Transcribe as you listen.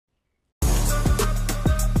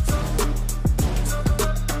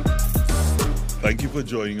Thank you for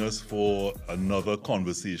joining us for another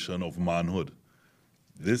conversation of manhood.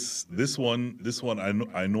 This one,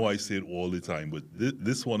 I know I say it all the time, but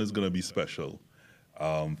this one is going to be special.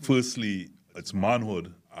 Firstly, it's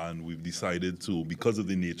manhood, and we've decided to, because of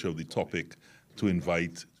the nature of the topic, to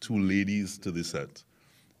invite two ladies to the set,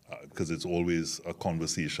 because it's always a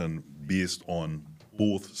conversation based on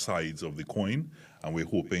both sides of the coin, and we're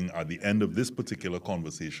hoping at the end of this particular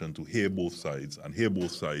conversation to hear both sides and hear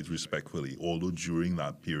both sides respectfully, although during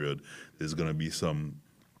that period there's going to be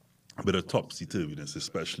a bit of topsy-turviness,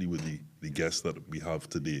 especially with the guests that we have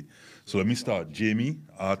today. So let me start. Jamie,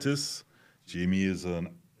 artist. Jamie is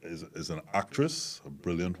an actress, a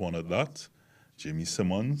brilliant one at that. Jamie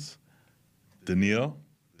Simmons. Dania,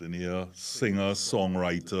 singer,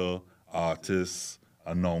 songwriter, artist,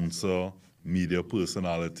 announcer, media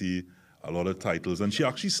personality, a lot of titles. And she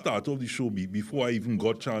actually started off the show before I even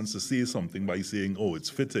got a chance to say something by saying, oh,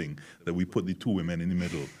 it's fitting that we put the two women in the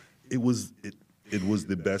middle. It was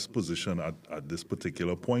the best position at this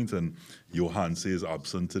particular point, and Johanse is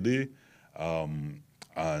absent today.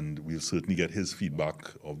 And we'll certainly get his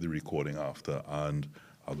feedback of the recording after. And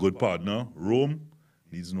our good partner, Rome,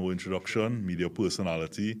 needs no introduction, media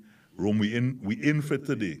personality. Rome, we in fit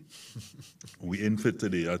today. We in fit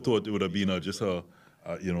today. I thought it would have been an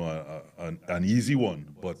easy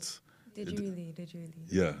one, but Did you really?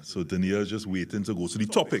 yeah. So Dania is just waiting to go. So the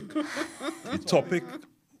topic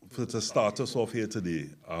to start us off here today,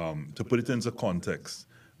 to put it into context,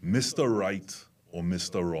 Mr. Right or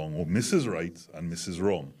Mr. Wrong, or Mrs. Right and Mrs.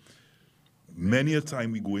 Wrong. Many a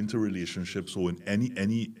time we go into relationships or in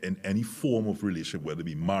any form of relationship, whether it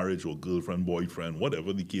be marriage or girlfriend, boyfriend,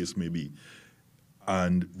 whatever the case may be,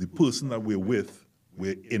 and the person that we're with,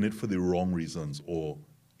 we're in it for the wrong reasons, or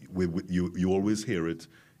you always hear it,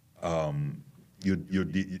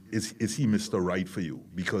 is he Mr. Right for you?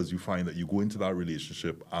 Because you find that you go into that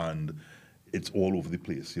relationship and it's all over the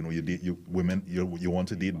place. You know, you want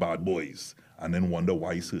to date bad boys and then wonder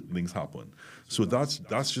why certain things happen. So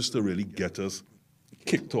that's just to really get us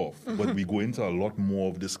kicked off. But we go into a lot more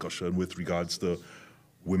of discussion with regards to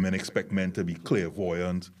women expect men to be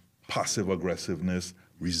clairvoyant, passive aggressiveness,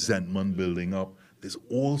 resentment building up. There's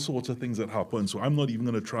all sorts of things that happen. So I'm not even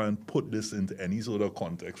going to try and put this into any sort of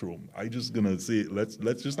context room. I'm just going to say, let's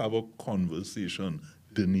just have a conversation,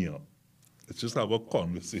 Dania. Let's just have a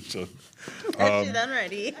conversation. She's done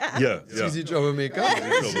ready. Yeah. Easy troublemaker.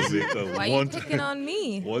 Why are you picking on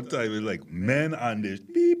me? One time it's like men and they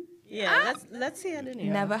beep. Yeah, let's see how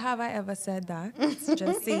Dania. Never have I ever said that.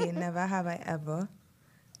 Just saying, never have I ever.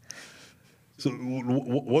 So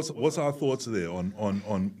what's our thoughts there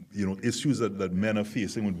on issues that men are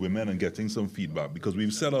facing with women and getting some feedback? Because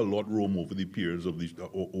we've said a lot, Rome, over the periods of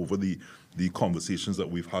the conversations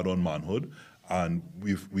that we've had on manhood, and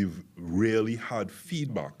we've rarely had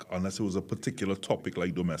feedback unless it was a particular topic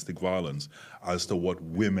like domestic violence as to what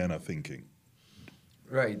women are thinking.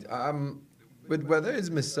 Right. But whether it's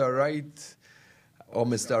Mr. Right or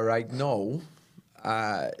Mr. Right now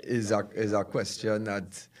is a question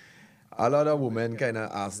that a lot of women kind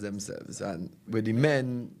of ask themselves. And with the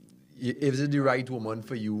men, is it the right woman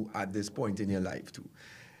for you at this point in your life too?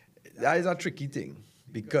 That is a tricky thing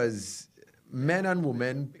because men and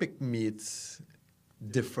women pick mates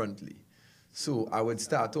differently. So I would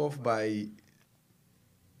start off by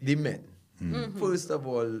the men. Mm-hmm. First of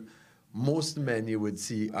all, most men you would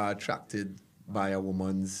see are attracted by a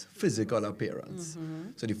woman's physical appearance.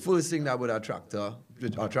 Mm-hmm. So the first thing that would attract a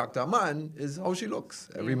man is how she looks.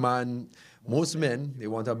 Every man, most men, they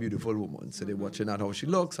want a beautiful woman. So they're watching at how she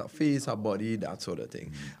looks, her face, her body, that sort of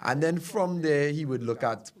thing. And then from there, he would look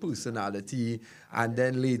at personality, and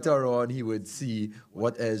then later on, he would see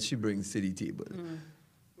what else she brings to the table.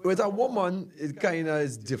 With a woman, it kind of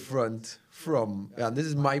is different from, and this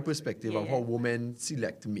is my perspective of how women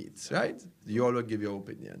select mates, right? You all will give your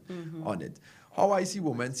opinion on it. How I see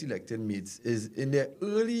women selecting mates is in their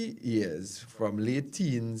early years, from late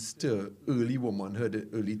teens to early womanhood,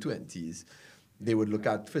 early 20s, they would look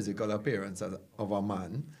at physical appearance of a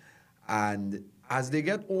man. And as they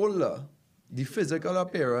get older, the physical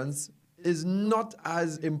appearance is not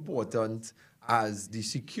as important as the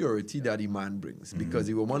security that the man brings. Because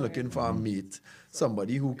the woman looking for a mate,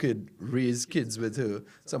 somebody who could raise kids with her,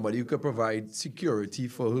 somebody who could provide security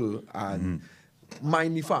for her and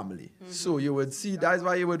mind the family. So you would see, that's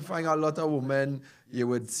why you would find a lot of women, you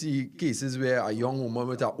would see cases where a young woman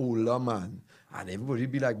with an older man, And everybody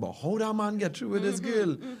be like, but how that man get through with this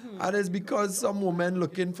girl? And it's because some women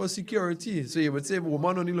looking for security. So you would say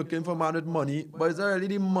woman only looking for man with money, but it's not really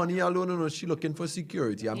the money alone, no, she looking for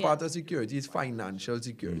security. And part of security is financial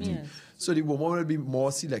security. Yes. So the woman will be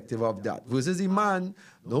more selective of that. Versus the man,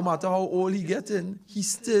 no matter how old he getting, he's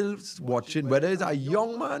still watching, whether it's a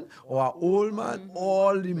young man or an old man,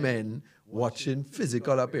 all the men watching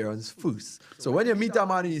physical appearance first. So when you meet a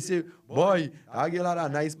man and you say, boy, that girl had a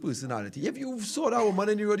nice personality. If you saw that woman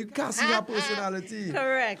in the road, you can't see her personality.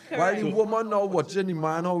 Correct, While the correct. woman now watching the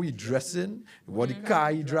man, how he dressing, what the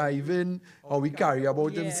car he driving, how he carry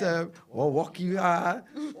about Yeah. himself, or walk he are,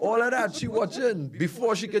 all of that she watching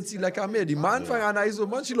before she can see like a maid. The man find a nice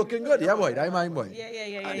woman, she looking good. Yeah, boy, that mine, boy.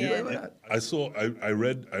 Yeah. I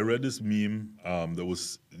read this meme that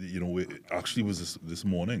was, it actually was this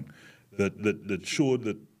morning that showed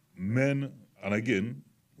that men, and again,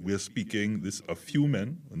 we're speaking a few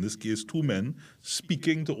men, in this case 2 men,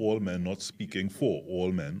 speaking to all men, not speaking for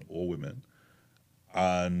all men or women.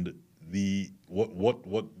 And what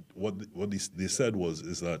they said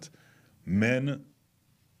is that men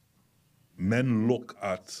look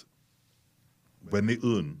at when they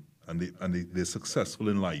earn and they're successful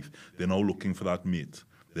in life, they're now looking for that mate.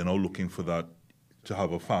 They're now looking for that to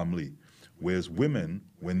have a family. Whereas women,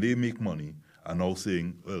 when they make money, are now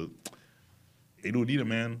saying, well, I don't need a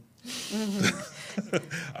man.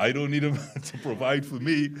 I don't need a man to provide for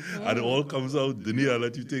me. And it all comes out. Denis, I'll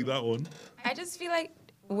let you take that one. I just feel like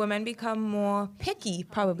women become more picky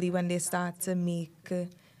probably when they start to make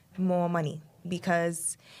more money.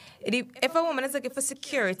 Because if a woman is looking for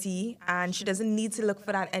security and she doesn't need to look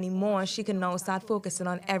for that anymore, she can now start focusing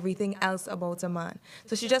on everything else about a man.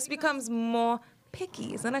 So she just becomes more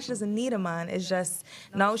picky. It's not that she doesn't need a man. It's just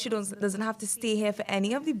now she doesn't have to stay here for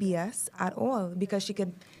any of the BS at all because she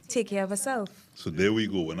can take care of herself. So there we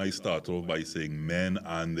go. When I start off by saying men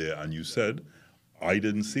and you said, I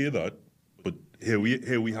didn't say that, but here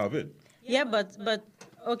we have it. Yeah, but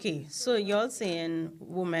okay. So you're saying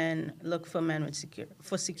women look for men with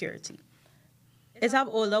for security. It's have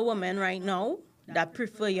older women right now that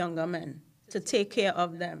prefer younger men to take care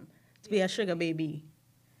of them, to be a sugar baby,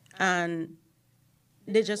 and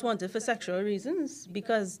they just want it for sexual reasons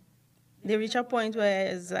because they reach a point where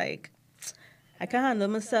it's like, I can't handle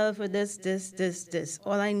myself with this.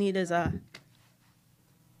 All I need is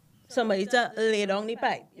somebody to lay down the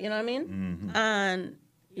pipe. You know what I mean? Mm-hmm. And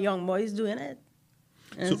young boys doing it.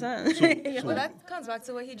 Well, that comes back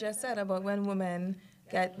to what he just said about when women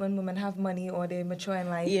have money or they mature in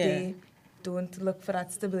life, they don't look for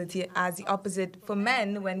that stability. As the opposite for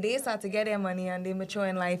men, when they start to get their money and they mature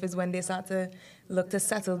in life is when they start to look to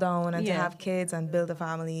settle down and to have kids and build a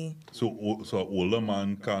family. So an older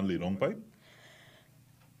man can't lay down pipe?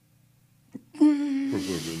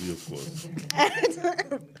 Preferably, of course.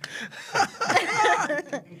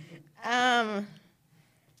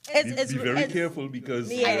 Be very careful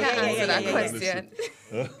because... I can't answer that question.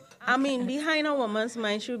 I mean, behind a woman's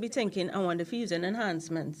mind, she would be thinking, I wonder if he's using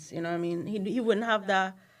enhancements. You know what I mean? He wouldn't have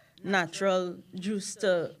that natural juice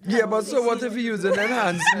to... Yeah, but so what if you using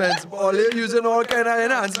enhancements? All you using all kind of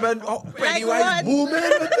enhancement. Oh, Pennywise what? booming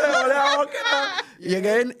with all kind of... You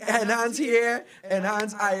getting enhanced hair,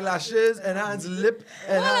 enhanced eyelashes, enhanced lip,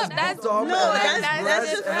 enhanced that's- bottom, no, enhanced that's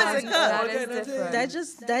breast, just enhanced physical. all That is kind of different.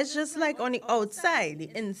 things. That's just like on the outside,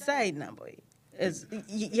 the inside now, boy.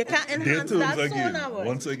 You can't Their enhance terms that so again. now, boy.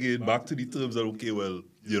 Once again, back to the terms that, okay, well,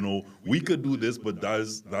 we could do this, but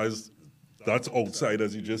that's outside,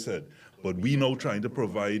 as you just said. But we now trying to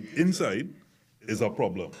provide inside is a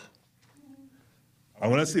problem.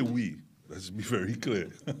 And when I say we, let's be very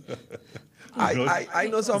clear. I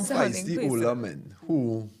know some Sounding feisty pleasant. older men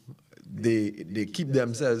who they keep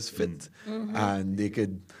themselves fit and they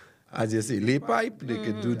could, as you say, lay pipe. They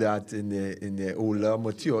could do that in their older,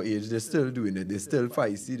 mature age. They're still doing it. They're still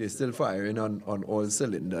feisty. They're still firing on all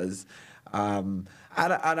cylinders. And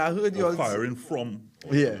I heard you all Firing from...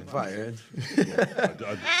 yeah, firing.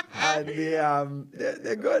 And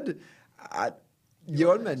they're good.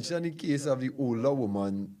 You all mentioned the case of the older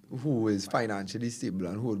woman who is financially stable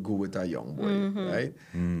and who would go with a young boy, right?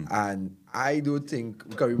 And I don't think,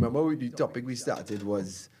 because remember the topic we started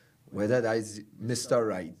was whether that is Mr.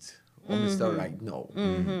 Right or Mr. Right now.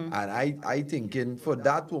 And I thinking for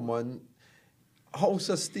that woman, how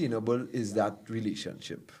sustainable is that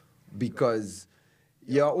relationship? Because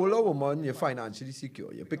you're an older woman, you're financially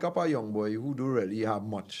secure. You pick up a young boy who don't really have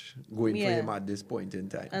much going for Yeah. him at this point in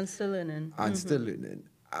time. And still learning. And still learning.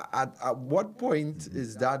 at what point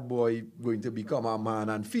is that boy going to become a man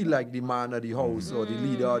and feel like the man of the house or the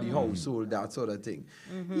leader of the household, that sort of thing?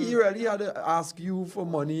 He really had to ask you for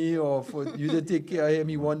money or for you to take care of him.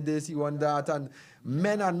 He want this, he want that. And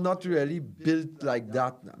men are not really built like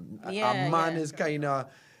that. A man is kind of...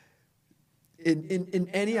 In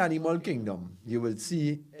any animal kingdom, you will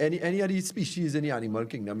see any of these species in the animal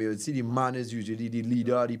kingdom, you will see the man is usually the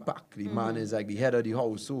leader of the pack. The man is like the head of the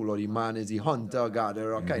household, or the man is the hunter,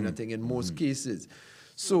 gatherer kind of thing in most cases.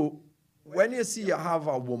 So when you see you have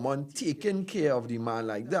a woman taking care of the man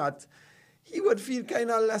like that, he would feel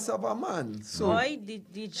kind of less of a man. So Boy,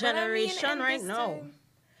 the generation right now,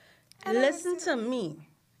 listen to me.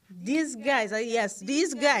 These guys,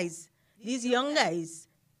 these young guys,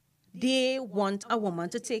 they want a woman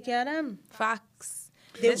to take care of them. Facts.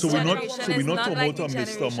 They This So we're not- generation so we're is not not talking like about the a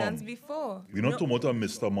Mr. generations Mom. before. We're not talking about a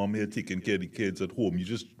Mr. Mom here taking care of the kids at home. You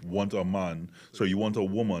just want a man, so you want a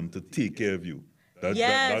woman to take care of you.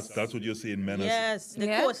 That's what you're saying, men. Yes, the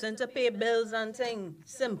Yeah. question to pay bills and thing,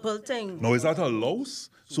 simple thing. Now, is that a loss?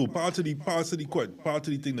 So part of the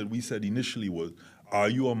thing that we said initially was, are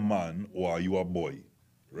you a man or are you a boy?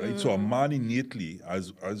 Right? So a man innately,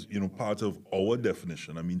 as you know, part of our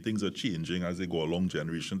definition, I mean, things are changing as they go along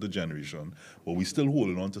generation to generation, but we still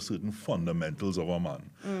holding on to certain fundamentals of a man.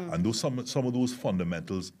 And those some of those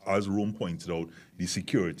fundamentals, as Rome pointed out, the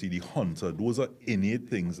security, the hunter, those are innate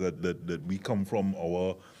things that we come from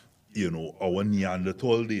our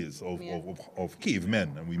Neanderthal days of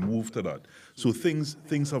cavemen, and we move to that. So things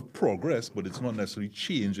have progressed, but it's not necessarily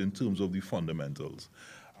changed in terms of the fundamentals.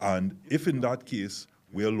 And if in that case,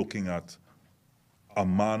 we are looking at a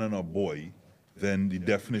man and a boy, then the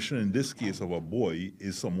definition in this case of a boy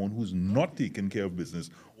is someone who's not taking care of business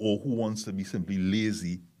or who wants to be simply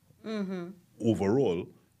lazy overall,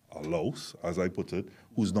 a louse, as I put it,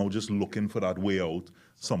 who's now just looking for that way out,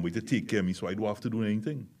 somebody to take care of me so I don't have to do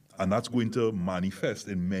anything. And that's going to manifest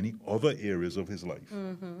in many other areas of his life.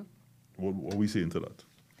 What are we saying to that?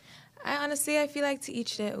 I feel like to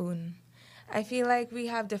each their own. I feel like we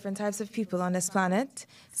have different types of people on this planet.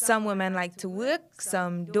 Some women like to work,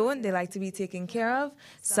 some don't. They like to be taken care of.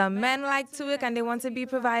 Some men like to work and they want to be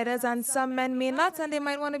providers, and some men may not and they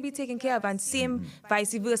might want to be taken care of. And same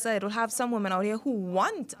vice versa. It'll have some women out here who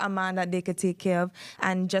want a man that they could take care of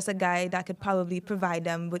and just a guy that could probably provide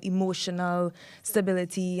them with emotional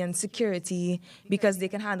stability and security because they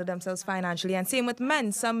can handle themselves financially. And same with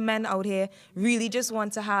men. Some men out here really just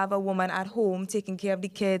want to have a woman at home taking care of the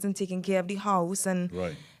kids and taking care of the house, and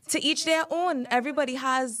Right. to each their own. Everybody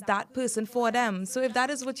has that person for them. So if that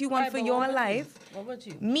is what you want for your life, What about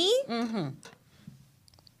you? me,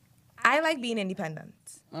 I like being independent.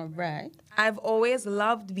 All right. I've always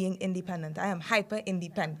loved being independent. I am hyper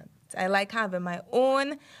independent. I like having my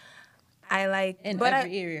own. In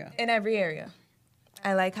every area. In every area.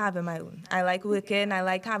 I like having my own. I like working. I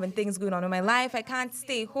like having things going on in my life. I can't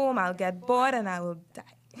stay home. I'll get bored and I will die.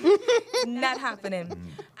 It's not happening.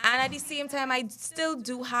 And at the same time, I still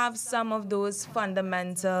do have some of those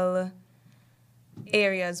fundamental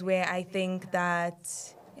areas where I think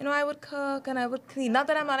that, I would cook and I would clean. Not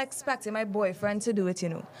that I'm not expecting my boyfriend to do it,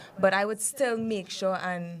 but I would still make sure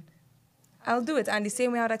and I'll do it. And the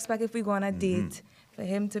same way I would expect if we go on a date for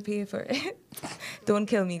him to pay for it. Don't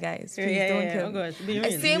kill me, guys. Please don't kill me. gosh, be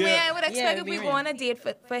real. Same way I would expect if be we go real. on a date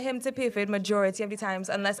for him to pay for it majority of the times,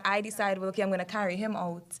 unless I decide, well, okay, I'm going to carry him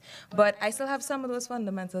out. But I still have some of those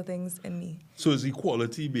fundamental things in me. So is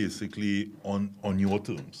equality basically on your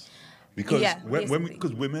terms? Because Yeah,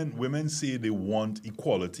 because women say they want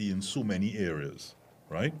equality in so many areas,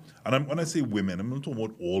 right? And when I say women, I'm not talking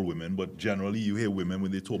about all women, but generally you hear women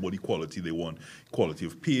when they talk about equality, they want equality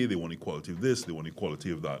of pay, they want equality of this, they want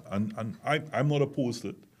equality of that, and I'm not opposed to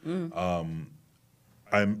it.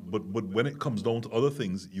 But when it comes down to other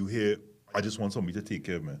things, you hear, I just want somebody to take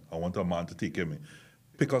care of me. I want a man to take care of me.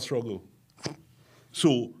 Pick a struggle.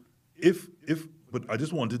 So but I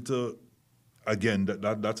just wanted to, again,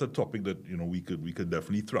 that's a topic that we could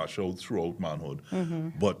definitely thrash out throughout manhood.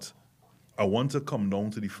 But I want to come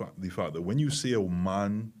down to the fact that when you say a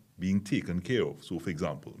man being taken care of, so for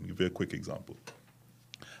example, I'll give you a quick example.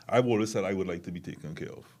 I've always said I would like to be taken care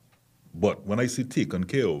of. But when I say taken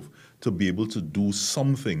care of, to be able to do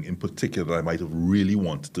something in particular that I might have really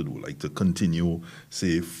wanted to do, like to continue,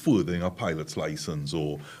 say, furthering a pilot's license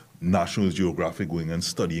or National Geographic going and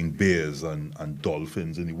studying bears and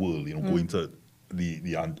dolphins in the world, going to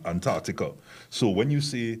the Antarctica. So when you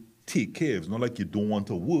say take care, it's not like you don't want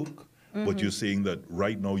to work, but you're saying that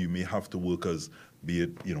right now you may have to work as be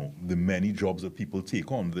it, the many jobs that people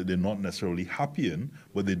take on that they're not necessarily happy in,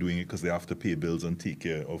 but they're doing it because they have to pay bills and take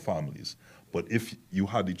care of families. But if you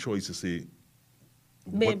had the choice to say,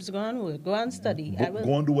 Babes, go and work, go and study.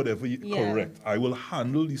 go and do whatever you, Yeah. correct. I will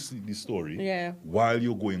handle the story Yeah. while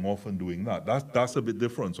you're going off and doing that. That's a bit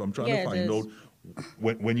different. So I'm trying Yeah, to it find is.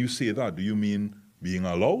 out, when you say that, do you mean being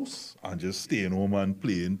a louse and just staying home and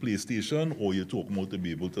playing PlayStation, or you're talking about to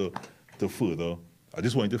be able to further? I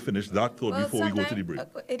just wanted to finish that thought before we go to the break.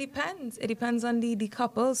 It depends. It depends on the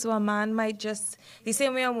couple. So a man might just, the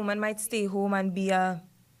same way a woman might stay home and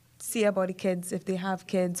see about the kids if they have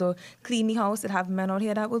kids, or clean the house. That have men out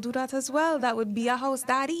here that will do that as well. That would be a house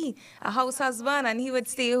daddy, a house husband, and he would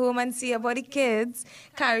stay home and see about the kids,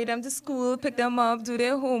 carry them to school, pick them up, do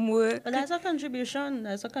their homework. But that's a contribution.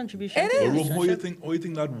 That's a contribution. It to the is. How relationship. you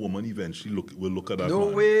think that woman eventually will look at that No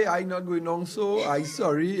man? way, I not going on so. I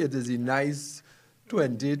sorry, it is a nice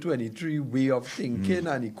 2023 way of thinking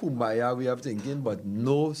and a kumbaya way of thinking, but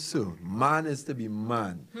no, sir. Man is to be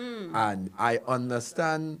man. And I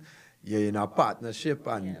understand you're in a partnership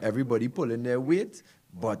and everybody pulling their weight,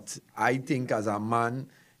 but I think as a man,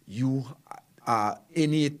 you are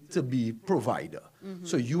in it to be provider.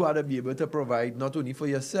 So you ought to be able to provide not only for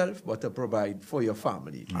yourself, but to provide for your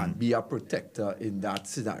family and be a protector in that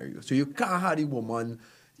scenario. So you can't have the woman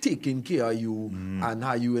taking care of you and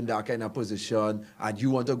have you in that kind of position, and you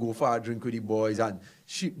want to go for a drink with the boys, and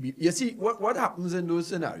you see what happens in those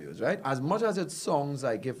scenarios, right? As much as it sounds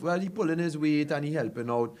like if he pulling his weight and he helping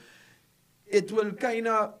out, it will kind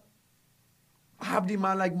of have the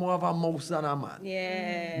man like more of a mouse than a man.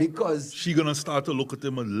 Yeah. Because She gonna start to look at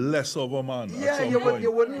him as less of a man. yeah, at some you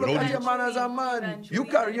point. wouldn't look Without at the- your man as a man. Eventually. You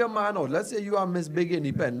carry your man out. Let's say you are Miss Big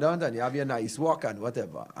Independent and you have your nice walk and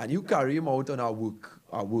whatever, and you carry him out on a work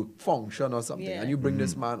function or something, Yeah. and you bring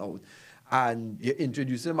this man out, and you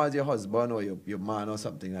introduce him as your husband or your man or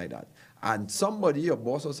something like that, and somebody, your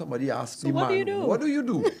boss or somebody asks the what man, do you do? what do you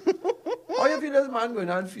do? How you feel this man going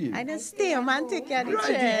and feel? I just stay home and take care of the Right.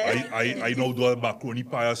 chair. I know do a macaroni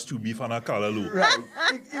pie, stew beef, and a callaloo. Right.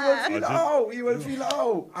 He will feel just- how. He will feel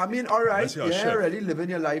how. I mean, all right, Unless you're a you're chef. really living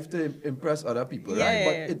your life to impress other people, Yeah, right? yeah,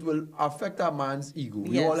 But yeah. it will affect a man's ego.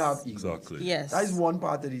 We Yes. all have egos. Exactly. Yes. That is one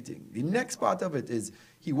part of the thing. The next part of it is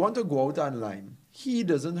he want to go out online. He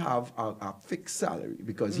doesn't have a fixed salary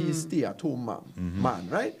because he's stay-at-home man,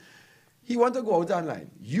 right? He want to go out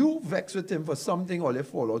online. You vex with him for something or they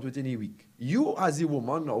fall out within a week. You, as a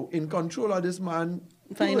woman now, in control of this man.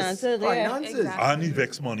 Finances, yeah. finances. Exactly. And he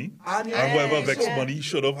vex money. And he- And whatever vex So- money he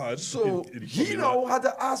should have had. So he now had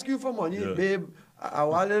to ask you for money, Yeah. babe.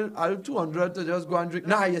 I'll 200 to just go and drink.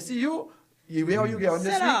 Nah, you see you where you get on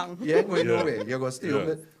this Sit down. week, you ain't going Yeah. nowhere. You're gonna stay Yeah. home.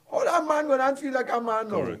 with- Oh, that man gonna feel like a man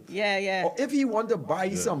now. Correct. Yeah, yeah. Or if he want to buy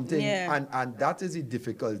something, Yeah. and that is the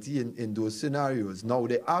difficulty in those scenarios. Now,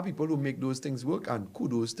 there are people who make those things work, and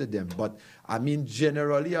kudos to them. But, I mean,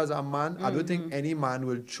 generally, as a man, I don't think any man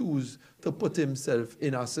will choose to put himself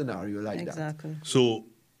in a scenario like that. Exactly. So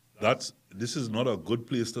this is not a good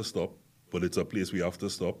place to stop, but it's a place we have to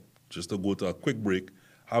stop. Just to go to a quick break,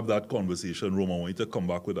 have that conversation. Roma, I want you to come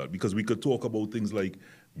back with that, because we could talk about things like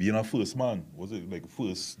being a first man. Was it like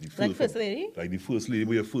first? Like first lady? Like the first lady,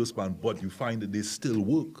 we're a first man, but you find that they still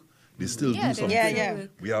work. They still Yeah, do they something. Yeah, yeah. work.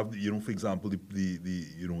 We have, for example,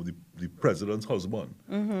 the president's husband,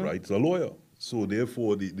 Mm-hmm. right? He's a lawyer. So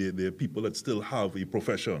therefore, there are people that still have a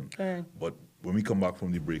profession. Correct. But when we come back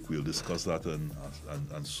from the break, we'll discuss that and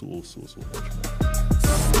so much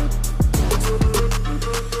more.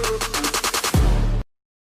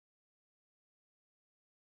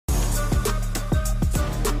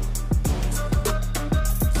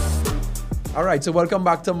 All right, so welcome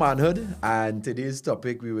back to Manhood. And today's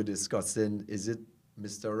topic we were discussing, is it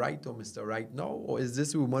Mr. Right or Mr. Right now? Or is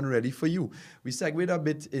this woman ready for you? We segued a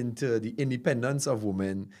bit into the independence of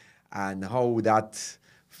women and how that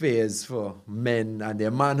fares for men and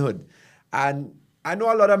their manhood. And I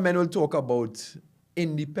know a lot of men will talk about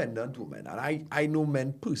independent women. And I know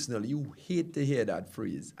men personally, you hate to hear that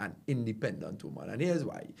phrase, an independent woman. And here's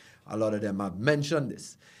why. A lot of them have mentioned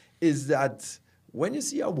this, is that when you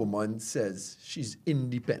see a woman says she's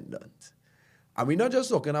independent, and we're not just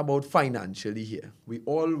talking about financially here. We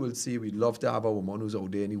all will say we'd love to have a woman who's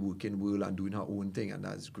out there in the working world and doing her own thing, and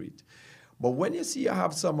that's great. But when you see you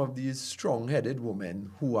have some of these strong-headed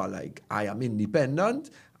women who are like, I am independent,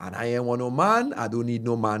 and I ain't want no man, I don't need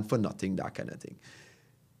no man for nothing, that kind of thing.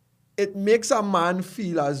 It makes a man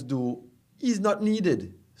feel as though he's not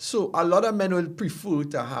needed. So a lot of men will prefer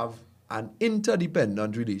to have an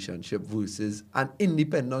interdependent relationship versus an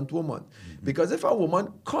independent woman. Because if a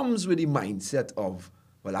woman comes with the mindset of,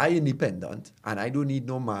 well, I independent and I don't need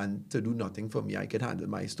no man to do nothing for me. I can handle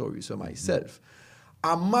my stories for myself.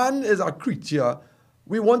 A man is a creature.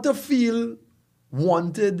 We want to feel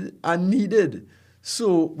wanted and needed.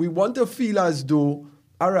 So we want to feel as though,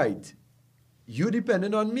 all right, you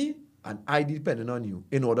dependent on me and I dependent on you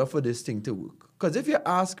in order for this thing to work. Because if you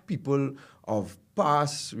ask people of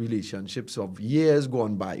past relationships of years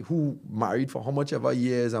gone by who married for how much ever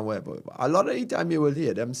years and whatever, a lot of the time you will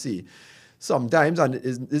hear them say, sometimes, and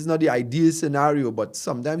it's not the ideal scenario, but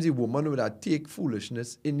sometimes the woman would have take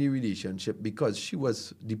foolishness in the relationship because she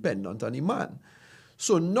was dependent on the man.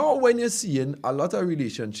 So now when you're seeing a lot of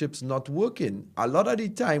relationships not working, a lot of the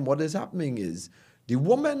time what is happening is the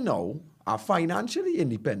woman now are financially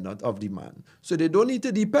independent of the man. So they don't need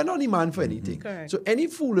to depend on the man for anything. Correct. So any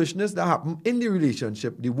foolishness that happen in the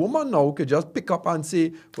relationship, the woman now could just pick up and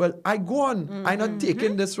say, well, I go on. I'm not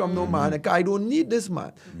taking this from no man. Like, I don't need this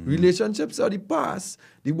man. Relationships are the past.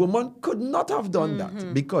 The woman could not have done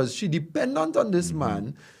that because she dependent on this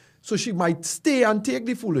man. So she might stay and take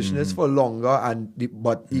the foolishness for longer,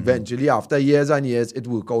 but eventually, after years and years, it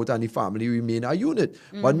work out and the family remain a unit.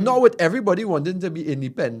 But now with everybody wanting to be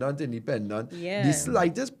independent, the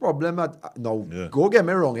slightest problem go get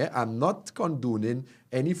me wrong, I'm not condoning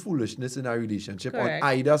any foolishness in a relationship Correct. on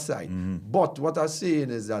either side. But what I'm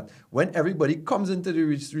saying is that when everybody comes into the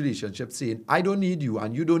relationship saying, I don't need you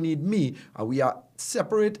and you don't need me, and we are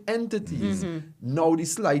separate entities, now the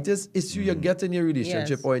slightest issue you get in your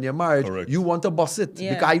relationship Yes. or in your marriage, Correct. you want to bust it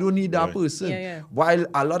Yeah. because I don't need that Right. person. Yeah. While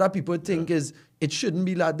a lot of people think is it shouldn't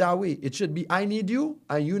be like that way. It should be I need you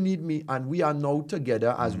and you need me and we are now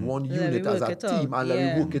together as one Let unit, me as work a it team, out. and let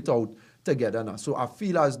Yeah. me work it out together now. So I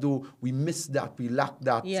feel as though we miss that, we lack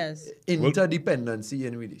that Yes. interdependency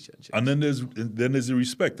in relationships. And then there's the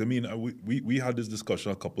respect. I mean, we had this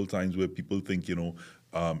discussion a couple times where people think,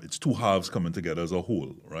 it's two halves coming together as a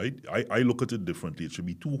whole, right? I look at it differently. It should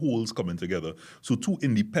be two wholes coming together. So two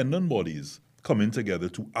independent bodies coming together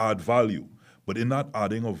to add value. But in that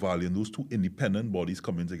adding of value, and those two independent bodies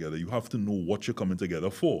coming together, you have to know what you're coming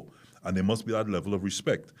together for. And there must be that level of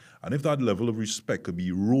respect. And if that level of respect could be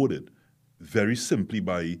eroded very simply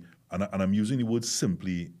by, and I'm using the word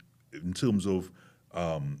simply in terms of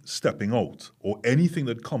stepping out or anything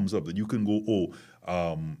that comes up that you can go,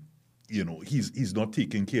 he's not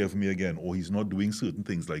taking care of me again, or he's not doing certain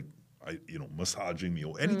things like, massaging me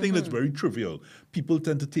or anything that's very trivial. People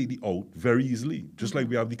tend to take the out very easily, just like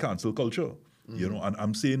we have the cancel culture, and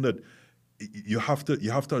I'm saying that you have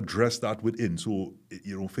to address that within. So,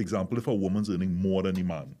 for example, if a woman's earning more than the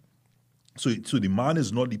man, so the man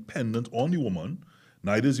is not dependent on the woman,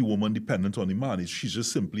 neither is the woman dependent on the man. She's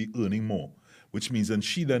just simply earning more, which means then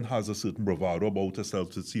she then has a certain bravado about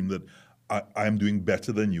herself to seem that I am doing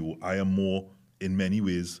better than you. I am more, in many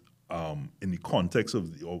ways, in the context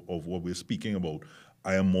of what we're speaking about,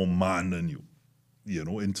 I am more man than you,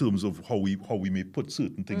 in terms of how we may put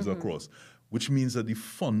certain things across, which means that the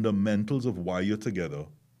fundamentals of why you're together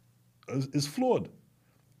is flawed.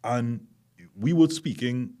 And we were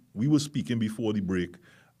speaking before the break,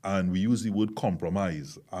 and we used the word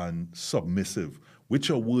compromise and submissive, which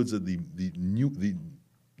are words that the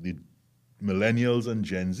millennials and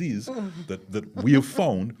Gen Zs that we have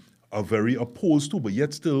found are very opposed to, but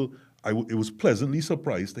yet still, it was pleasantly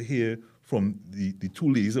surprised to hear from the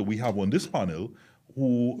two ladies that we have on this panel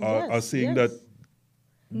who are saying that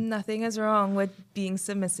Nothing is wrong with being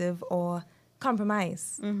submissive or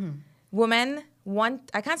compromise. Women want,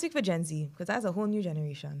 I can't speak for Gen Z because that's a whole new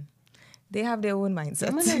generation. They have their own mindset.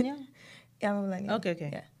 You're millennial? Yeah, I'm a millennial.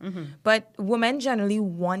 Okay. Yeah. But women generally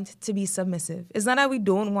want to be submissive. It's not that we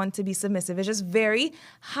don't want to be submissive. It's just very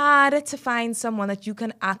hard to find someone that you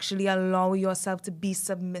can actually allow yourself to be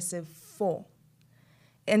submissive for.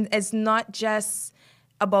 And it's not just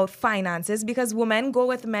about finances, because women go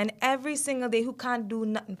with men every single day who can't do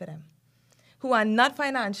nothing for them, who are not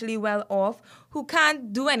financially well off, who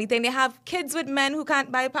can't do anything. They have kids with men who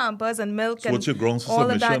can't buy Pampers and milk. So and what's your grounds for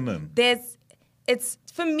all of submission that. then? It's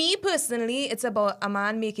for me personally, it's about a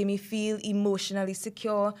man making me feel emotionally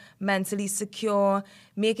secure, mentally secure,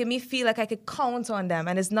 making me feel like I could count on them.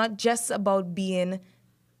 And it's not just about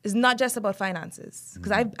finances.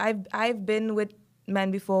 Because I've been with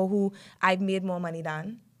men before who I've made more money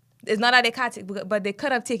than. It's not that they can't, but they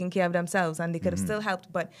could have taken care of themselves and they could have still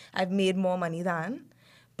helped, but I've made more money than.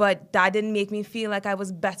 but that didn't make me feel like I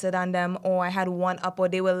was better than them or I had one up or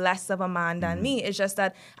they were less of a man than me. It's just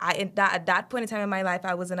that at that point in time in my life,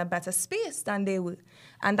 I was in a better space than they were.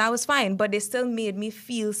 And that was fine, but they still made me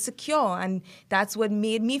feel secure. And that's what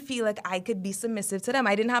made me feel like I could be submissive to them.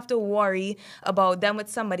 I didn't have to worry about them with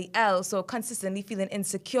somebody else or consistently feeling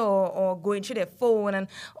insecure or going through their phone and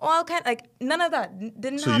all kind, like none of that.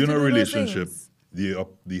 Didn't So have you're to in a do those relationship. things.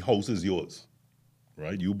 The house is yours,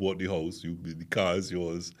 right? You bought the house. The car is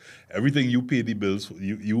yours. Everything you pay the bills.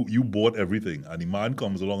 You bought everything, and the man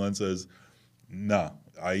comes along and says, "Nah,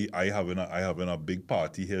 I having a big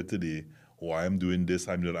party here today, or I am doing this.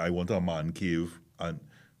 I want a man cave." And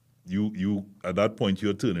you at that point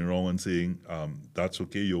you're turning around and saying, "That's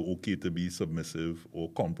okay. You're okay to be submissive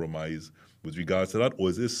or compromise with regards to that," or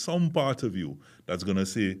is there some part of you that's gonna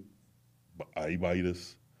say, "But I buy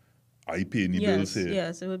this. I pay any bills here."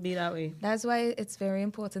 Yes, it would be that way. That's why it's very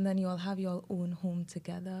important that you all have your own home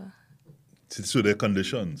together. So there are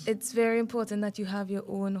conditions. It's very important that you have your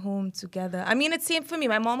own home together. I mean, it's same for me.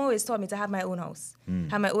 My mom always taught me to have my own house.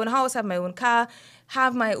 Have my own house, have my own car,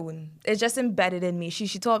 have my own. It's just embedded in me.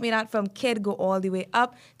 She taught me that from kid, go all the way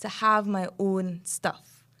up to have my own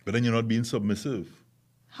stuff. But then you're not being submissive.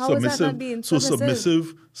 How is that not being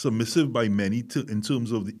submissive? Submissive by many in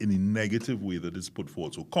terms of in a negative way that it's put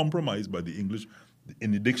forward. So compromise by the English,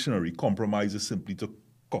 in the dictionary, compromise is simply to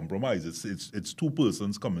compromise. It's two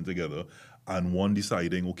persons coming together and one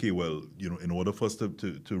deciding, okay, well, in order for us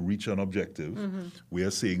to reach an objective, we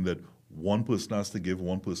are saying that one person has to give,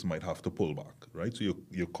 one person might have to pull back, right? So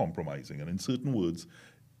you're compromising. And in certain words,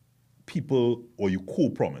 people, or you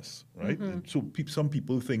co-promise, right? So some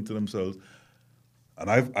people think to themselves, and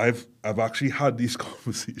I've actually had these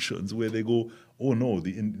conversations where they go, "Oh no,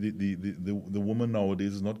 the woman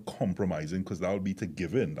nowadays is not compromising because that'll be to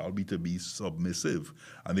give in, that'll be to be submissive,"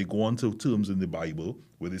 and they go on to terms in the Bible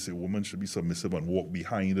where they say women should be submissive and walk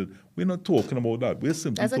behind it. We're not talking about that. We're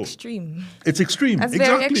simply That's extreme. It's extreme. That's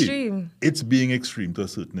exactly. very extreme. It's being extreme to a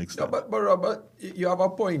certain Yeah, extent. but Robert, you have a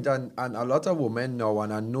point, and a lot of women now,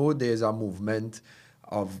 and I know there's a movement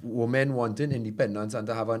of women wanting independence and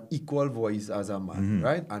to have an equal voice as a man,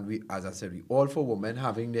 right? And we, as I said, we all for women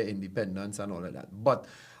having their independence and all of that. But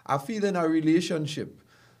I feel in a relationship,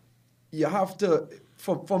 you have to,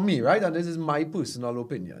 for me, right, and this is my personal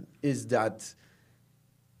opinion, is that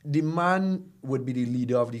the man would be the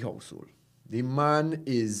leader of the household. The man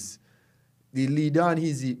is the leader and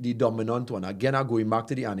he's the dominant one. Again, I'm going back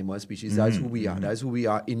to the animal species. That's who we are. That's who we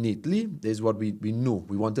are innately. This is what we know.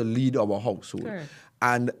 We want to lead our household. Correct.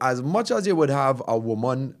 And as much as you would have a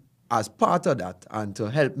woman as part of that and to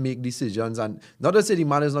help make decisions, and not to say the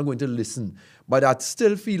man is not going to listen, but I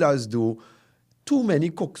still feel as though too many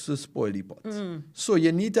cooks will spoil the pot. So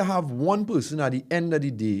you need to have one person at the end of the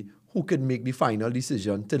day who could make the final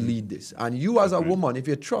decision to lead this. And you as a woman, if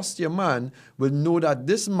you trust your man, will know that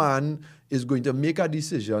this man is going to make a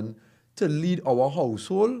decision to lead our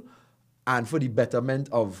household and for the betterment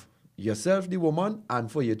of yourself, the woman,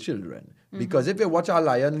 and for your children. Because if you watch a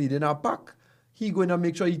lion leading a pack, he's going to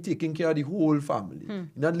make sure he's taking care of the whole family,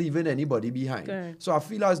 not leaving anybody behind. Correct. So I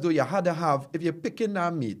feel as though you had to have, if you're picking a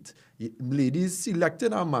mate, ladies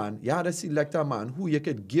selecting a man, you had to select a man who you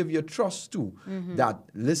could give your trust to. That,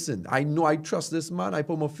 listen, I know I trust this man, I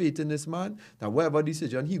put my faith in this man, that whatever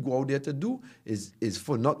decision he go out there to do is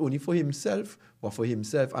for not only for himself, but for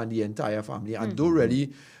himself and the entire family. And don't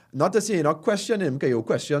really, not to say you not question him, because you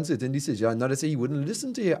question certain decisions, not to say he wouldn't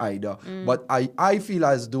listen to you either. But I feel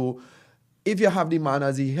as though if you have the man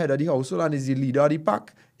as the head of the household and is the leader of the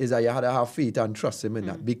pack, is that you had to have faith and trust him in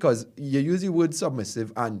that. Because you use the word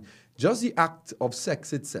submissive, and just the act of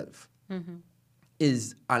sex itself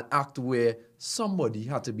is an act where somebody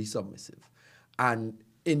had to be submissive. And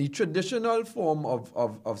in the traditional form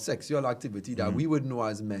of sexual activity that we would know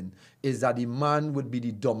as men, is that the man would be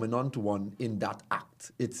the dominant one in that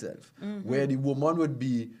act itself, where the woman would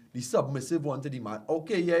be the submissive one to the man.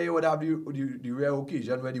 Okay, yeah, you would have the rare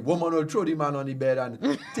occasion where the woman will throw the man on the bed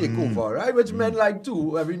and take over, right? Which men like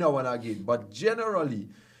too every now and again. But generally,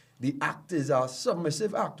 the act is a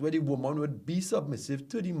submissive act where the woman would be submissive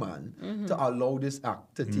to the man to allow this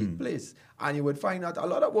act to take place. And you would find that a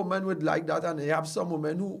lot of women would like that, and you have some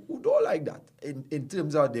women who don't like that in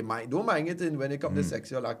terms of don't mind it when it comes to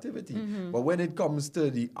sexual activity. But when it comes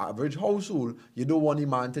to the average household, you don't want the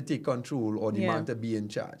man to take control or the man to be in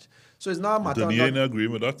charge. So it's not a matter Dania of... in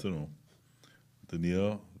agreement with that,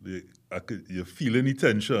 Dania, you're feeling the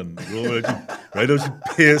tension. Right now,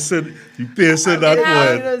 you piercing that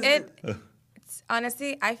word.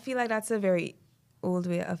 Honestly, I feel like that's a very old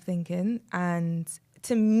way of thinking. And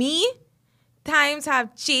to me, times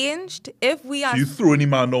have changed. If we are You throw any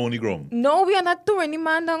man down on the ground. no, we are not throwing any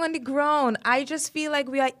man down on the ground. I just feel like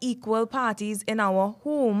we are equal parties in our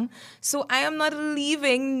home. So I am not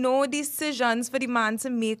leaving no decisions for the man to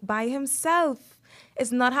make by himself.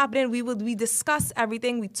 It's not happening. We discuss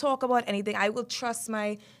everything. We talk about anything. I will trust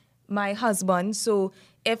my husband. So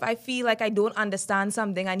if I feel like I don't understand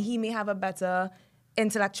something and he may have a better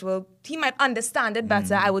intellectual, he might understand it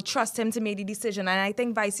better, I would trust him to make the decision. And I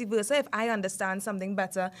think vice versa, if I understand something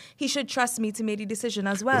better, he should trust me to make the decision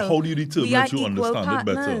as well. how do you determine We are that you equal understand it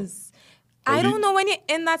better? partners. How I do you- don't know, when you're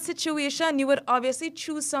in that situation, you would obviously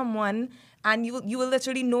choose someone and you will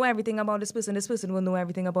literally know everything about this person. This person will know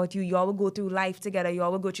everything about you. You all will go through life together. You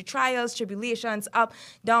all will go through trials, tribulations, up,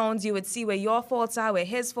 downs. You would see where your faults are, where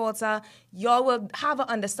his faults are. You all will have an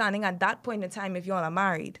understanding at that point in time if you all are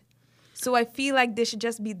married. So I feel like there should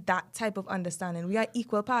just be that type of understanding. We are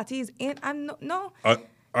equal parties. And I'm no.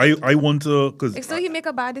 I want to, because If so, he make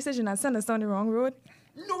a bad decision and send us down the wrong road.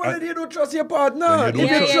 No, when you don't trust your partner. When you If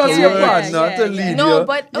don't you trust trust your your partner. partner to lead No, you,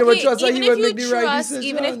 but you would okay, trust that even he if will you make the right trust, decision.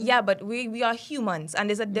 even if, yeah, but we are humans, and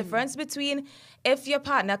there's a difference between if your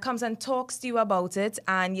partner comes and talks to you about it,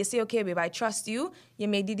 and you say, okay, babe, I trust you, you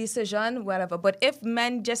make the decision, whatever. But if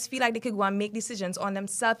men just feel like they could go and make decisions on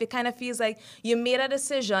themselves, it kind of feels like you made a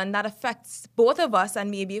decision that affects both of us,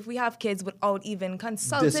 and maybe if we have kids, without even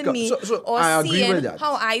consulting me So or I agree seeing with that.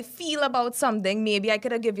 how I feel about something, maybe I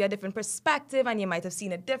could have given you a different perspective, and you might have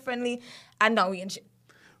seen it differently, and now we in shit.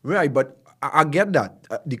 Right, but I get that.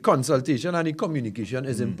 The consultation and the communication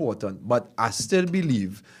is important, but I still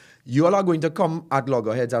believe you all are going to come at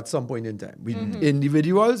loggerheads at some point in time. We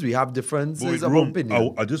individuals, we have differences of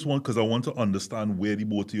opinion. I just want, because I want to understand where the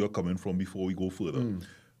both of you are coming from before we go further.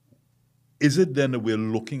 Is it then that we're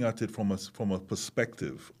looking at it from a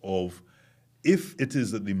perspective of, if it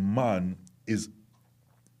is that the man is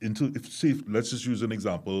let's just use an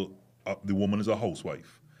example, the woman is a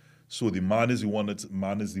housewife, so the man is the one that's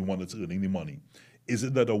earning the money. Is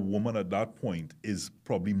it that a woman at that point is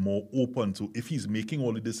probably more open to, if he's making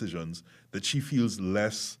all the decisions, that she feels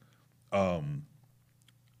less,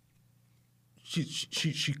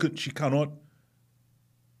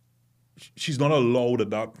 she's not allowed at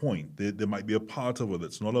that point. There might be a part of her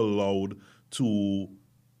that's not allowed to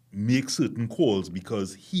make certain calls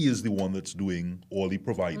because he is the one that's doing all the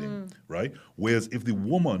providing, right? Whereas if the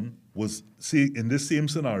woman was, say, in this same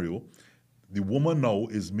scenario, the woman now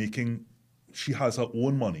is making, she has her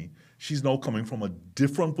own money. She's now coming from a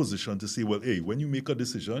different position to say, well, hey, when you make a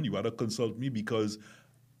decision, you got to consult me because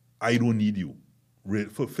I don't need you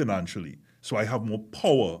for financially. So I have more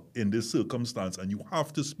power in this circumstance, and you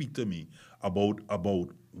have to speak to me about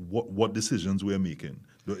what decisions we're making.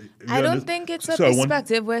 I don't think it's a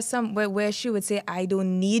perspective where she would say, I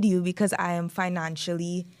don't need you because I am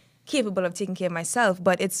financially capable of taking care of myself.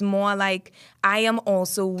 But it's more like, I am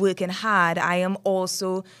also working hard. I am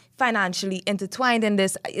also financially intertwined in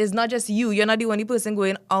this. It's not just you. You're not the only person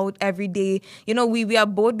going out every day. You know, we are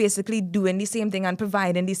both basically doing the same thing and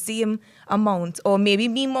providing the same amount, or maybe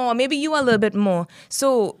me more, maybe you a little bit more.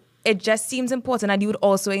 So it just seems important that you would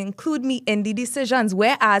also include me in the decisions.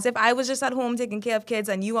 Whereas if I was just at home taking care of kids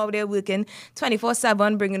and you out there working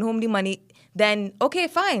 24/7, bringing home the money, then okay,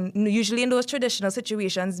 fine. Usually in those traditional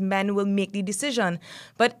situations, men will make the decision.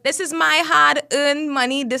 But this is my hard-earned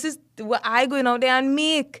money. This is what I going out there and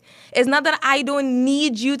make. It's not that I don't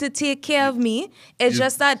need you to take care of me. It's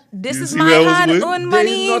just that this is my hard-earned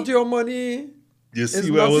money. It's not your money. You see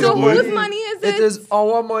It's where I not was So going? whose money is It it? is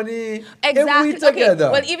our money. Exactly. If we together.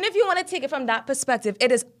 Okay. Well, even if you want to take it from that perspective,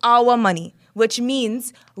 it is our money, which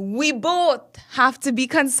means we both have to be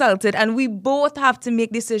consulted and we both have to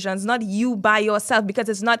make decisions, not you by yourself, because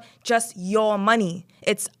it's not just your money.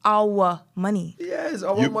 It's our money. Yes,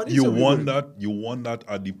 our money. You so we want will- that. You want that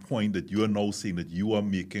at the point that you are now saying that you are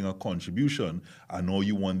making a contribution, and now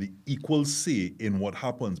you want the equal say in what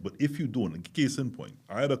happens. But if you don't, case in point,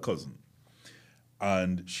 I had a cousin,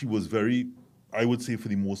 and she was very, I would say for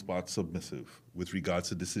the most part, submissive with regards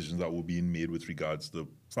to decisions that were being made with regards to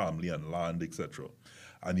family and land, etc.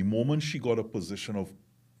 And the moment she got a position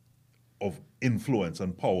of influence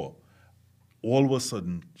and power, all of a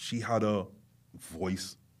sudden she had a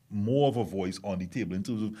voice, more of a voice on the table in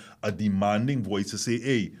terms of a demanding voice to say,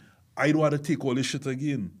 hey, I don't want to take all this shit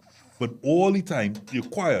again. But all the time, you're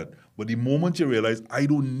quiet. But the moment you realize, I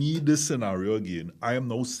don't need this scenario again, I am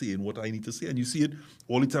now saying what I need to say. And you see it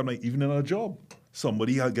all the time, like even in a job.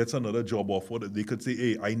 Somebody gets another job offer that they could say,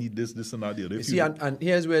 hey, I need this, this, and that. The other. You see, and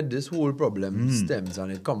here's where this whole problem stems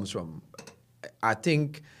and it comes from. I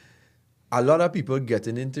think a lot of people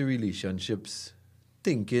getting into relationships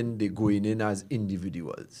thinking they're going in as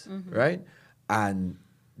individuals, right? And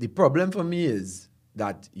the problem for me is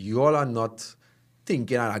that you all are not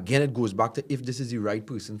thinking, and again, it goes back to if this is the right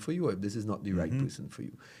person for you or if this is not the right person for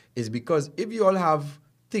you. It's because if you all have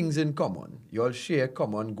things in common, you all share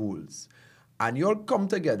common goals, and you all come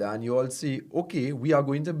together and you all say, okay, we are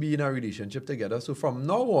going to be in a relationship together. So from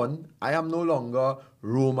now on, I am no longer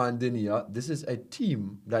Rome and Denia. This is a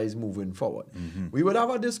team that is moving forward. We would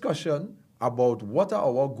have a discussion about what are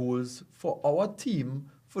our goals for our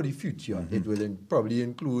team for the future. It will probably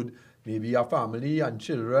include maybe a family and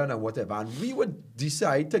children and whatever. And we would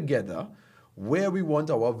decide together where we want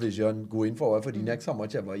our vision going forward for the next how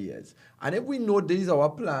much ever years. And if we know this is our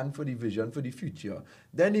plan for the vision for the future,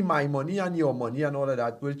 then my money and your money and all of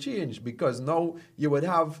that will change, because now you would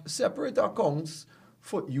have separate accounts.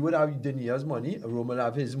 You would have Denia's money, Rome will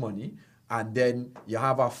have his money, and then you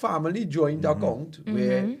have a family joint account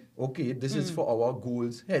where, okay, this is for our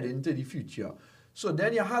goals heading into the future. So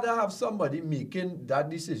then you had to have somebody making that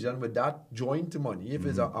decision with that joint money, if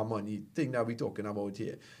it's a money thing that we're talking about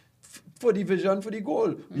here, for the vision, for the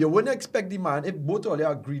goal. You wouldn't expect the man, if both of you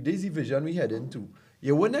agree, there's the vision we head into,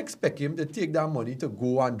 you wouldn't expect him to take that money to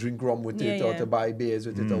go and drink rum with it or to buy beers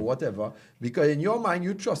with it or whatever, because in your mind,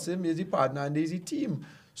 you trust him, he's the partner and he's the team.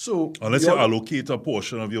 So unless you allocate a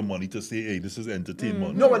portion of your money to say, hey, this is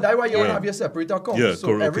entertainment. No, but that's why you have your separate account. Yeah, so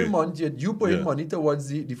correct, every okay. month you put in money towards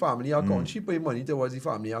the family account. She put in money towards the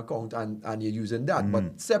family account, and you're using that.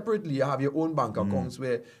 But separately, you have your own bank accounts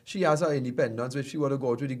where she has her independence. If she want to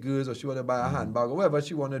go out with the girls, or she want to buy a handbag, or whatever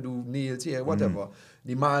she want to do, nails here, whatever.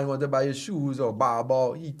 The man want to buy his shoes or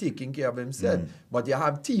barber, he taking care of himself. But you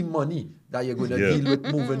have team money that you're going to deal with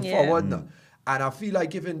moving forward now. And I feel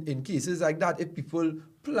like if in cases like that, if people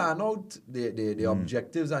plan out the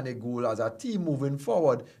objectives and the goal as a team moving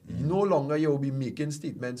forward, no longer you'll be making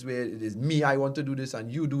statements where it is me, I want to do this,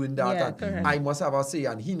 and you doing that, and I must have a say,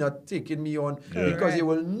 and he not taking me on. Because you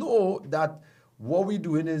will know that what we're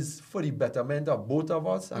doing is for the betterment of both of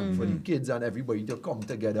us and for the kids and everybody to come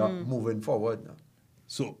together moving forward now.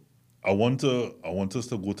 So I want us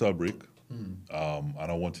to go to a break, and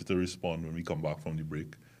I want you to respond when we come back from the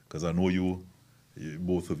break, because I know you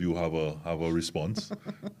both of you have a response.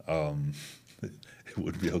 It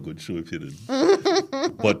would be a good show if you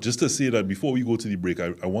didn't. But just to say that before we go to the break, I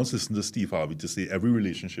want to listen to Steve Harvey to say every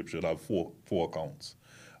relationship should have four accounts.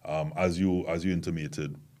 As you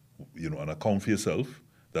intimated, an account for yourself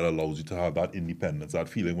that allows you to have that independence, that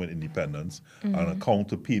feeling with independence, an account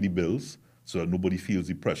to pay the bills, so that nobody feels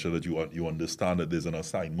the pressure, that you understand that there's an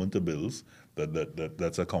assignment to bills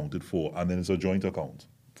that's accounted for, and then it's a joint account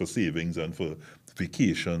for savings and for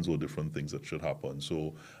vacations or different things that should happen.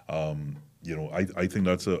 So, I think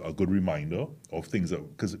that's a good reminder of things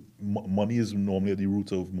that, because money is normally at the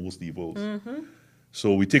root of most evils.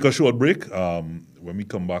 So we take a short break. When we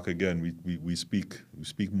come back again, we speak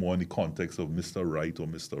more in the context of Mr. Right or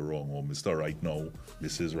Mr. Wrong, or Mr. Right now,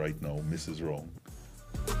 Mrs. Right now, Mrs. Wrong.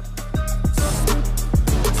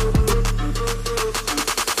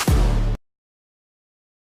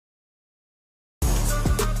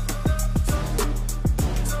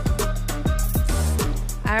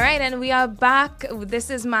 All right, and we are back. This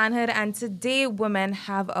is Manhood, and today women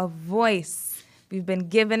have a voice. We've been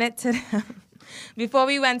giving it to them. Before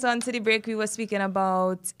we went on to the break, we were speaking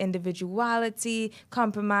about individuality,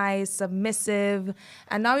 compromise, submissive,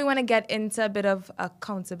 and now we want to get into a bit of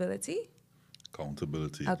accountability.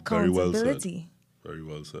 Accountability. Accountability. Very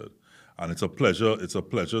well said. And it's a pleasure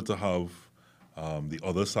to have the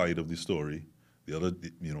other side of the story, the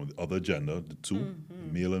other gender, the two,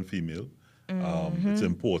 male and female. It's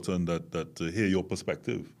important that to hear your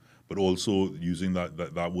perspective, but also using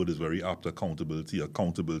that word is very apt,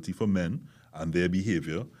 accountability for men and their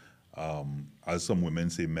behavior. As some women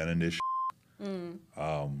say, men and their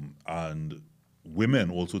and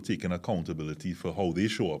women also taking accountability for how they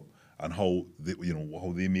show up and how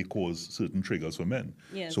they may cause certain triggers for men.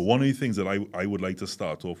 Yes. So one of the things that I would like to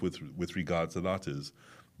start off with regards to that is,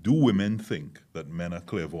 do women think that men are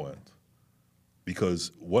clairvoyant?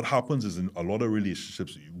 Because what happens is, in a lot of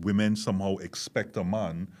relationships, women somehow expect a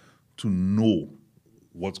man to know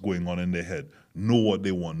what's going on in their head, know what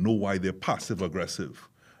they want, know why they're passive-aggressive,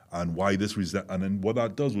 and why this and then what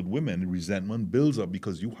that does with women, resentment builds up,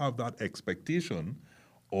 because you have that expectation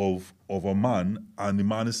of a man, and the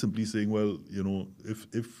man is simply saying, well,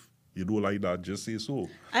 if you don't like that, just say so.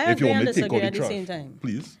 I if you agree want and me to take disagree out at the trash, same time.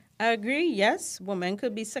 please. I agree, yes, women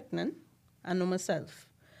could be sickening. I know myself.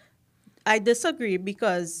 I disagree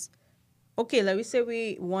because, okay, let me say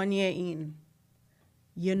we 1 year in.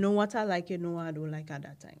 You know what I like, you know what I don't like at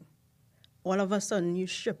that time. All of a sudden, you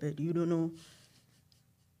strip it. You don't know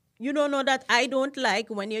You don't know that I don't like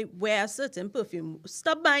when you wear a certain perfume.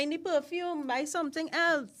 Stop buying the perfume, buy something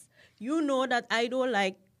else. You know that I don't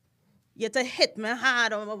like you to hit me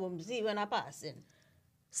hard on my bum see when I'm passing.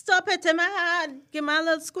 Stop hitting my hard. Give me a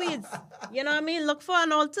little squeeze. You know what I mean? Look for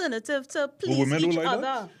an alternative to But please women each don't like other.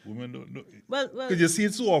 that. Women don't. No. Well, Because you see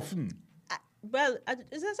it so often.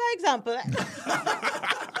 is this an example?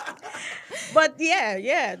 But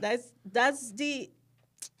yeah, that's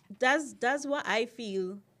what I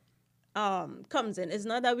feel comes in. It's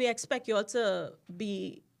not that we expect y'all to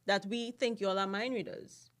be that we think y'all are mind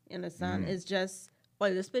readers. You understand? It's just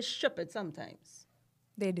well, this bit stupid sometimes.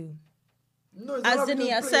 They do. No, it's As not having to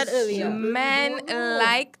Dania play said earlier. stupid. Men No.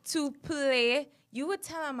 like to play. You would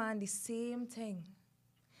tell a man the same thing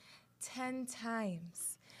 10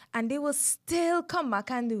 times, and they will still come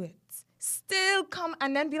back and do it. Still come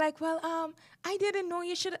and then be like, well, I didn't know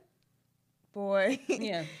you should. Boy.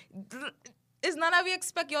 Yeah. It's not that we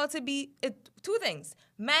expect y'all to be. Two things.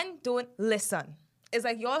 Men don't listen. It's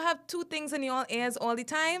like y'all have two things in y'all ears all the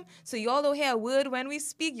time, so y'all don't hear a word when we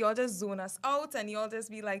speak. Y'all just zone us out, and y'all just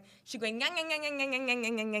be like, she going yang yang yang yang yang yang yang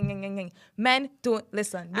yang yang yang yang yang. Men don't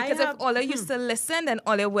listen because if all of you used to listen, then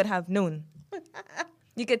all you would have known.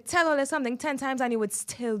 You could tell all of something 10 times, and you would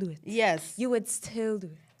still do it. Yes. You would still do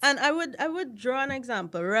it. And I would draw an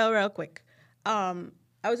example real quick. I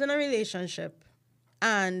was in a relationship,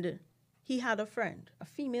 and he had a friend, a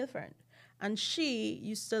female friend, and she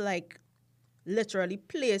used to like literally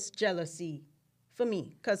place jealousy for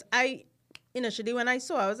me. Because I, initially when I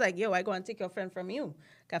saw her, I was like, yo, I go and take your friend from you.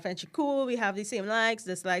 I find she cool, we have the same likes,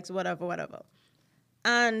 dislikes, whatever.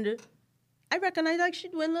 And I recognize like she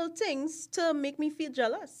doing little things to make me feel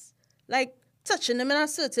jealous. Like touching them in a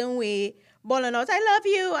certain way, bawling out, I love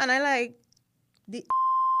you. And I like, the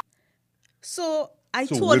So I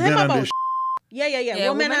So told him women and about the Yeah,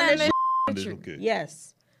 women and the And it's okay.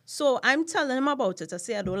 Yes. So I'm telling him about it. I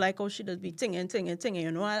say I don't like how she does be tinging.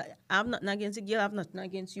 You know, I have nothing against the girl. I have nothing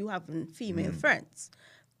against you having female friends.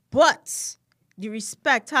 But the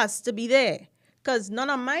respect has to be there. Because none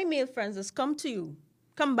of my male friends has come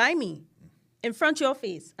by me in front of your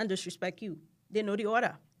face and disrespect you. They know the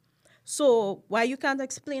order. So why you can't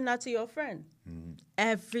explain that to your friend?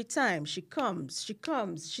 Every time she comes,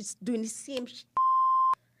 she's doing the same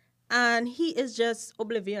and he is just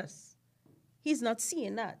oblivious. He's not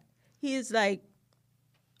seeing that. He is like,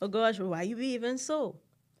 oh gosh, why you behaving so?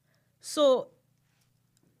 So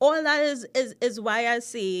all that is why I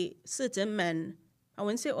say certain men, I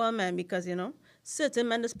wouldn't say all men because, you know, certain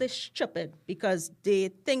men just play stupid because they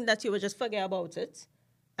think that you will just forget about it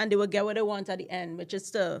and they will get what they want at the end, which is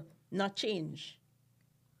to not change.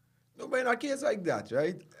 No, but in a case like that,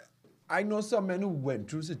 right? I know some men who went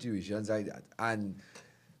through situations like that, and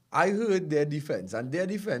I heard their defense, and their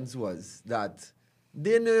defense was that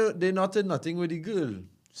they know they're not in nothing with the girl.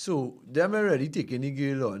 So them already taking the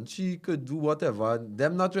girl on. She could do whatever.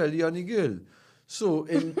 Them not really on the girl. So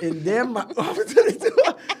in their they're not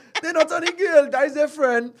on the girl. That is their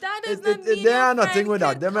friend. That does not mean they your are nothing friend with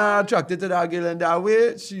that. can Them are come. attracted to that girl, and that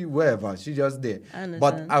way she wherever she just there. I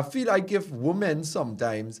But understand. I feel like if women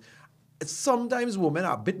sometimes women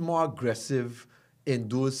are a bit more aggressive in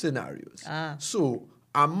those scenarios. So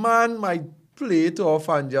a man might play it off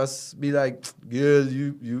and just be like, girl,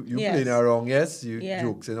 you Yes. playing around, yes, you Yeah.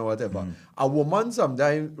 jokes and whatever. A woman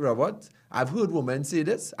sometimes, Robert, I've heard women say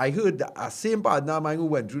this. I heard that a same partner of mine who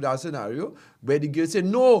went through that scenario where the girl said,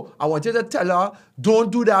 no, I want you to tell her,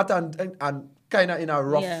 don't do that and kind of in a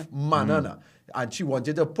rough Yeah. manner. Nah. And she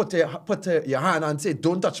wanted to put your hand and say,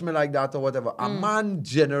 don't touch me like that or whatever. A man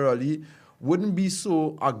generally wouldn't be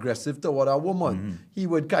so aggressive toward a woman. He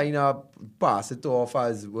would kind of pass it off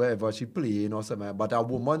as wherever she playing or something. But a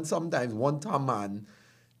woman sometimes want a man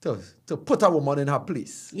to put a woman in her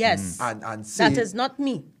place. Yes. And say, That is not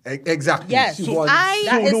me. Exactly. Yes. She So wants-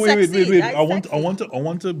 That is wait. sexy. That's I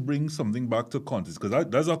want to bring something back to context because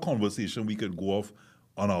that's a conversation we could go off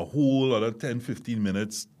on a whole other 10, 15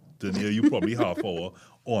 minutes to near you probably half hour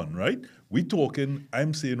on, right? We talking,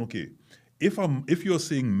 I'm saying, okay, if you're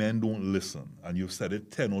saying men don't listen and you've said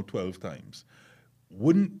it 10 or 12 times,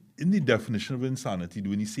 wouldn't in the definition of insanity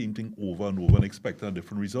doing the same thing over and over and expecting a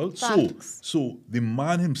different result? Facts. So the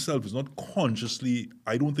man himself is not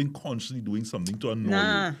I don't think consciously doing something to annoy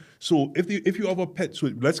Nah. you. So if you have a pet,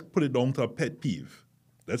 so let's put it down to a pet peeve.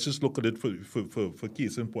 Let's just look at it for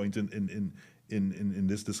case in point in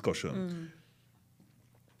this discussion.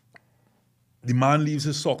 The man leaves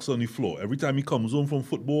his socks on the floor. Every time he comes home from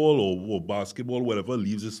football or basketball, whatever,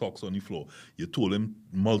 leaves his socks on the floor. You told him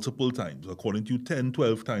multiple times. According to you, 10,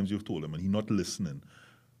 12 times you've told him, and he's not listening.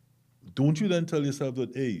 Don't you then tell yourself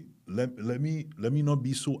that, hey, let me not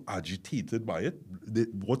be so agitated by it.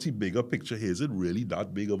 What's the bigger picture here? Is it really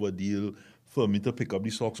that big of a deal for me to pick up the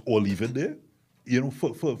socks or leave it there? You know,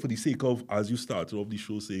 for the sake of, as you started off the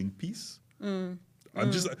show saying, peace.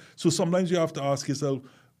 So sometimes you have to ask yourself,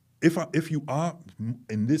 if you are,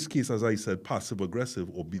 in this case, as I said, passive aggressive,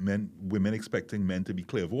 or women expecting men to be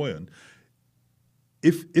clairvoyant,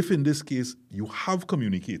 if in this case you have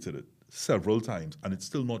communicated it several times and it's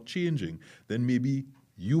still not changing, then maybe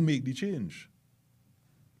you make the change.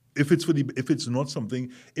 If it's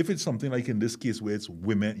something like in this case where it's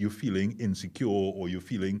women, you're feeling insecure or you're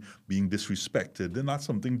feeling being disrespected, then that's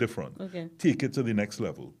something different. Okay. Take it to the next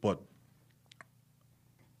level. But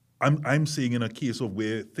I'm saying in a case of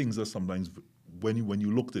where things are sometimes, when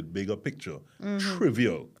you looked at bigger picture,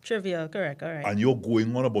 trivial. Trivial, correct, all right. And you're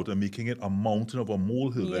going on about and making it a mountain of a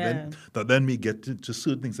molehill that then may get to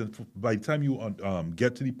certain things. And by the time you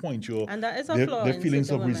get to the point, and that is a flaw there in feelings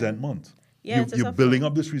certain of women. resentment. Yeah, you're building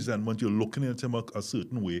up this resentment, you're looking at him a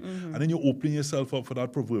certain way, and then you're opening yourself up for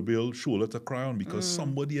that proverbial shoulder to cry on because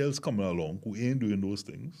somebody else coming along who ain't doing those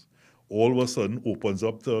things, all of a sudden opens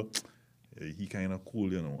up to, he kind of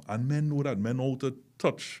cool, you know. And men know that. Men know how to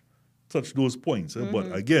touch those points.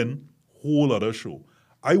 But again, whole other show.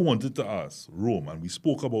 I wanted to ask Rome, and we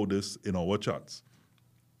spoke about this in our chats.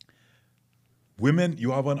 Women, you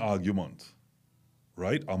have an argument,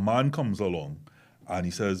 right? A man comes along and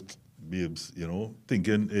he says, babes, you know,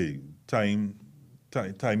 thinking, hey, time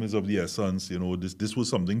is of the essence, you know, this was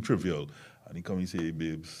something trivial. And he comes and say, hey,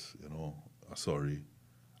 babes, you know, sorry.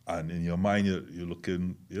 And in your mind, you're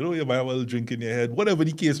looking, you know, you might have a little drink in your head, whatever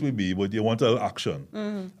the case may be, but you want a little action.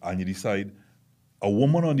 And you decide. A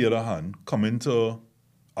woman, on the other hand, coming to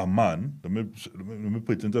a man, let me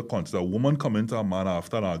put it into context, a woman coming to a man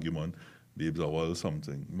after an argument, babes, or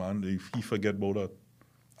something. Man, he forget about that.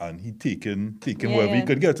 And he taken wherever he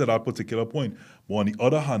could get to that particular point. But on the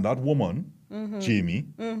other hand, that woman, Jamie,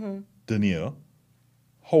 Dania,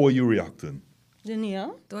 how are you reacting?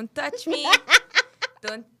 Dania? Don't touch me.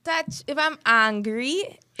 Don't touch. If I'm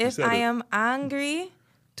angry,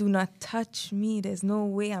 do not touch me. There's no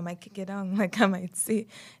way I might kick it down. Like I might say,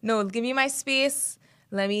 no, give me my space.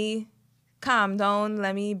 Let me calm down.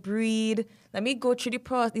 Let me breathe. Let me go through the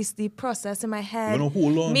process in my head. Well, no,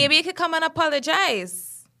 hold on. Maybe you could come and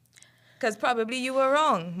apologize. Because probably you were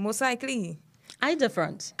wrong, most likely. I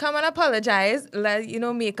different. Come and apologize,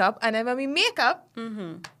 make up. And then when we make up,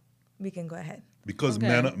 we can go ahead. Because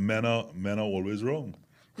men are always wrong.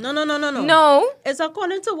 No. No. It's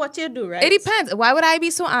according to what you do, right? It depends. Why would I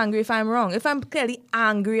be so angry if I'm wrong? If I'm clearly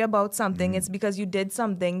angry about something, it's because you did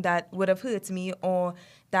something that would have hurt me or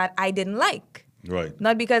that I didn't like. Right.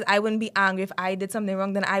 Not because I wouldn't be angry if I did something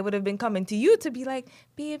wrong, then I would have been coming to you to be like,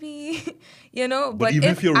 baby, you know. But even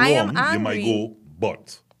if you're wrong, you might go,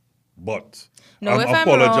 but. No, I'm if I'm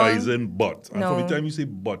apologizing, wrong, but. And no. from the time you say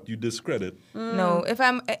but, you discredit. No, if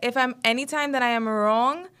I'm anytime that I am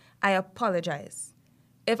wrong, I apologize.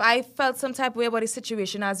 If I felt some type of way about a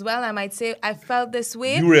situation as well, I might say, I felt this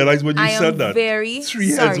way. You realize when you said that, very 3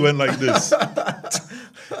 heads sorry. went like this.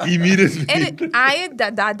 Immediately.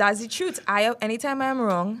 That's the truth. Anytime I'm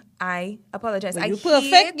wrong, I apologize. You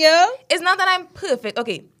perfect, girl? It's not that I'm perfect.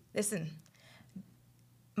 Okay, listen.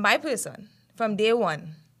 My person, from day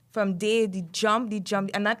one, the jump,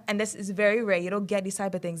 and this is very rare. You don't get these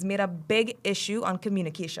type of things. Made a big issue on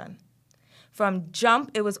communication. From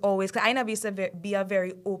jump, it was always, because I never used to be a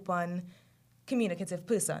very open, communicative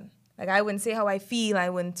person. Like, I wouldn't say how I feel. I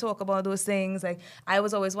wouldn't talk about those things. Like, I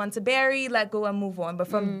was always one to bury, let go, and move on. But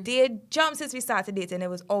from day jump, since we started dating, it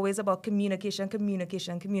was always about communication.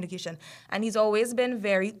 And he's always been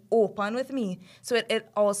very open with me. So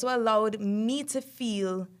it also allowed me to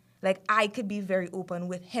feel like I could be very open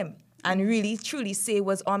with him and really, truly say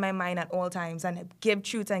what's on my mind at all times and give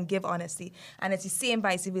truth and give honesty. And it's the same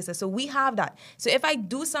vice versa. So we have that. So if I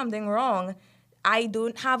do something wrong, I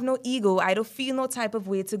don't have no ego. I don't feel no type of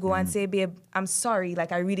way to go and say, babe, I'm sorry.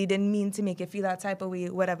 Like, I really didn't mean to make you feel that type of way,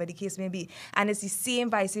 whatever the case may be. And it's the same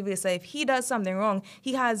vice versa. If he does something wrong,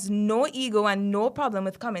 he has no ego and no problem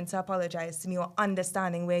with coming to apologize to me or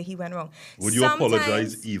understanding where he went wrong. Would you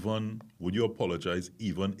apologize even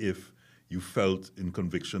if you felt in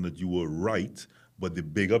conviction that you were right, but the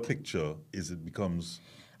bigger picture is it becomes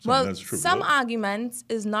something that's trivial?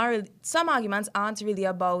 Some arguments aren't really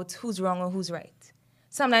about who's wrong or who's right.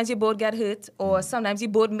 Sometimes you both get hurt, or sometimes you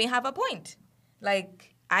both may have a point.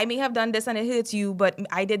 Like, I may have done this and it hurts you, but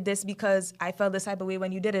I did this because I felt this type of way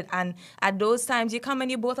when you did it. And at those times, you come and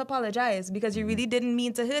you both apologize because you really didn't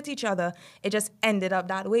mean to hurt each other. It just ended up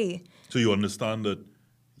that way. So you understand that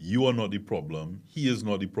you are not the problem. He is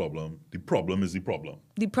not the problem. The problem is the problem.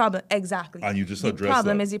 The problem, exactly. And you just the address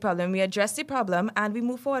problem that. is the problem. We address the problem and we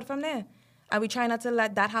move forward from there. And we try not to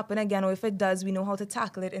let that happen again, or if it does, we know how to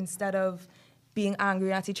tackle it instead of being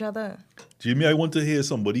angry at each other. Jimmy, I want to hear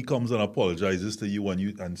somebody comes and apologizes to you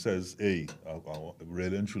and says, hey,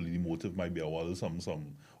 really and truly the motive might be a while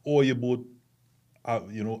something. Or you both, at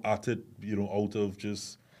it, out of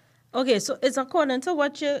just... Okay, so it's according to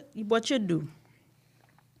what you do.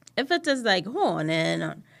 If it is like, you're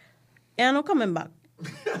not coming back.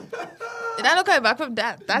 And I don't come back from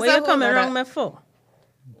that. That's What you coming around me for?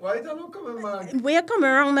 Why is that not coming back? What you coming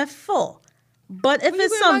around me for? But if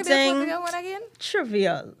it's something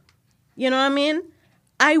trivial, you know what I mean?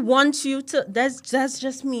 I want you to, that's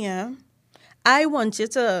just me, I want you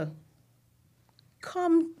to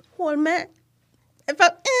come hold me. If I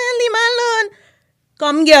leave me alone,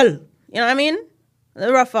 come girl. You know what I mean? A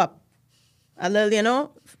little rough up. A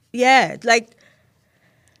little, yeah, like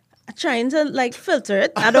trying to like filter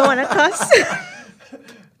it. I don't want to cuss.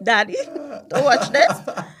 Daddy, don't watch this.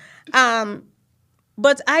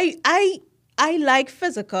 But I like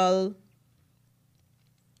physical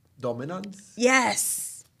dominance.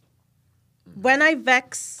 Yes. When I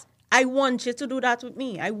vex, I want you to do that with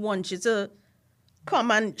me. I want you to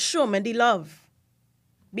come and show me the love.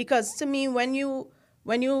 Because to me, when you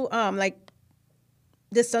like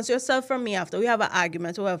distance yourself from me after we have an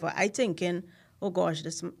argument or whatever, I thinking, oh gosh,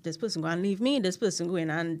 this person going to leave me, this person going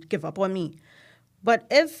and give up on me. But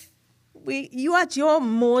if you at your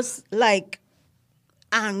most like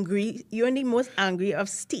angry, you're in the most angry of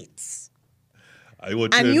states.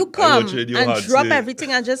 And you come and drop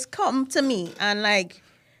everything and just come to me and like,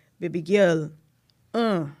 baby girl,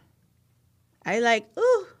 I like,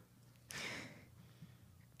 ooh.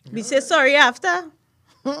 We say sorry after.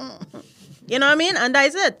 You know what I mean? And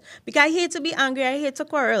that's it. Because I hate to be angry, I hate to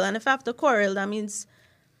quarrel. And if I have to quarrel, that means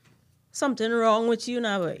something wrong with you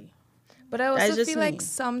now. But I also feel like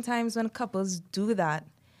sometimes when couples do that,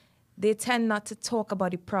 they tend not to talk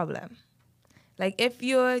about the problem. Like if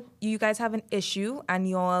you guys have an issue and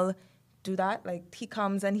y'all do that, like he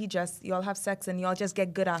comes and y'all have sex and y'all just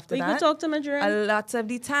get good after that. You can talk to me, a lot of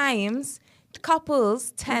the times,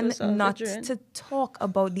 couples tend not to talk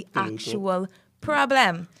about the actual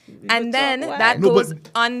problem. And then that goes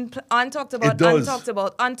untalked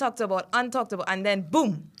about, and then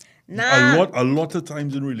boom. Nah. A lot of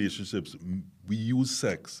times in relationships, we use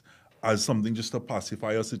sex as something just to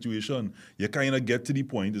pacify a situation. You kind of get to the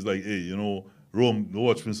point, it's like, hey, Rome, don't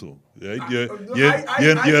watch me so. Right?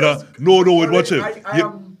 Watch it.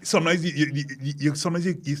 Sometimes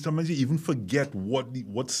you even forget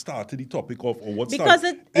what started the topic off or what because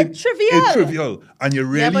started. it's trivial. It's trivial. And you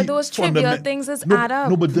really... Yeah, but those trivial things add up.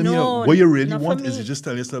 No, but Danielle, what you really want is you just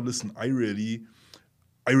tell yourself, listen, I really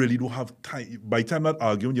don't have time. By the time that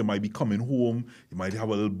argument, you might be coming home, you might have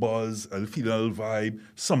a little buzz, a little vibe.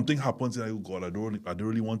 Something happens, and oh God, I don't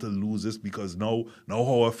really want to lose this because now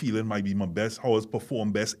how I'm feeling might be my best, how I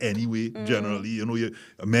perform best anyway. Generally,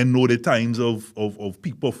 men know the times of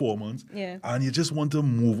peak performance, and you just want to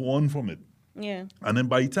move on from it. Yeah. And then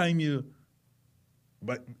by the time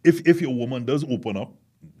if your woman does open up,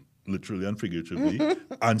 literally and figuratively,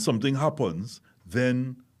 and something happens,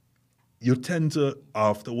 then you tend to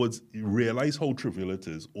afterwards realize how trivial it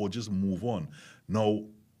is or just move on. Now,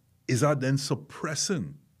 is that then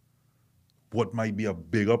suppressing what might be a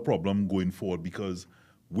bigger problem going forward? Because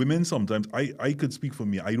women sometimes, I could speak for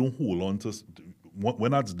me, I don't hold on to,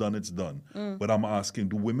 when that's done, it's done. But I'm asking,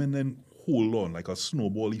 do women then hold on like a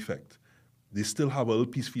snowball effect? They still have a little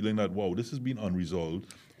piece feeling that, wow, this has been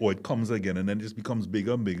unresolved, or it comes again and then it just becomes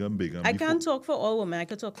bigger and bigger and bigger. I can't talk for all women, I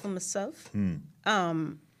can talk for myself.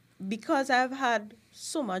 Because I've had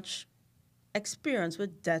so much experience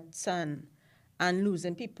with deaths and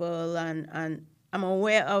losing people and I'm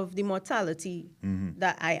aware of the mortality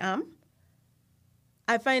that I am,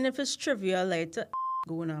 I find if it's trivial, like, to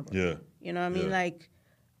going about. Yeah. You know what I mean? Like,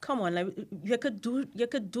 come on, like, you could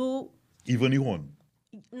do... Even you one.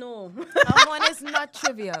 No. One is not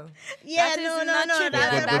trivial. Yeah, But in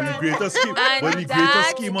the greater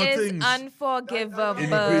scheme of things. Is unforgivable. In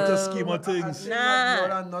the greater scheme of things.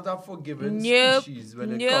 Not a forgiving species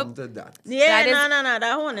when it comes to that. Yeah, no.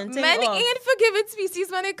 That one and men ain't forgiving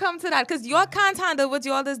species when it comes to that, because you can't handle what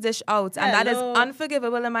you all this dish out, and that is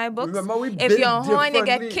unforgivable in my books. Remember, if you're horny, you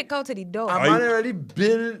get kicked out of the door. A man already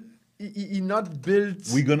built. He not built.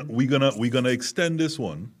 We're gonna extend this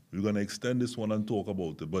one. We're going to extend this one and talk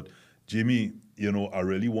about it. But, Jimmy, I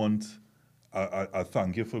really want, I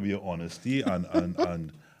thank you for your honesty,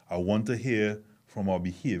 and I want to hear from our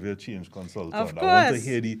behavior change consultant. Of I want to course.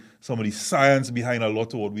 hear some of the science behind a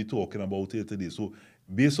lot of what we're talking about here today. So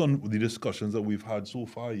based on the discussions that we've had so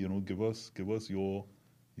far, give us your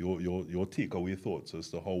takeaway thoughts as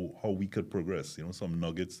to how we could progress, some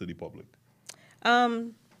nuggets to the public.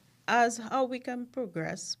 As how we can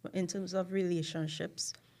progress in terms of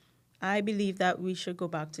relationships, I believe that we should go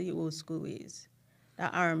back to the old school ways.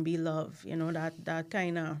 That R&B love, that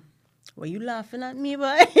kind of, were you laughing at me,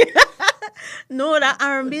 boy? No, that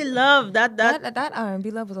R&B love, that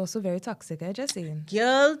R&B love was also very toxic. I just saying.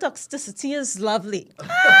 girl toxicity is lovely.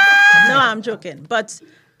 No, I'm joking. But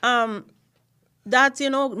that,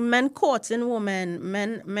 men courting women,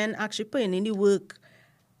 men actually putting in the work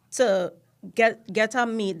to get a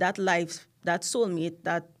mate, that life, that soulmate,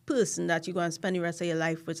 that person that you're going to spend the rest of your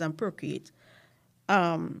life with and procreate.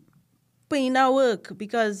 Putting in that work,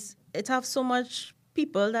 because it have so much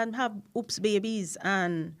people that have oops babies,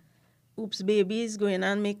 and oops babies going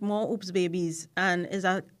and make more oops babies, and is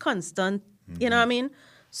a constant, you know what I mean?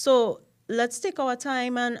 So let's take our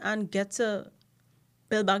time and get to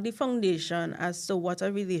build back the foundation as to what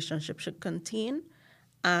a relationship should contain,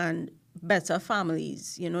 and better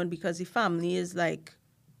families, because the family is like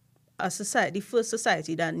a society, the first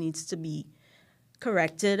society that needs to be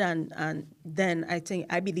corrected, and then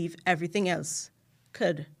I believe everything else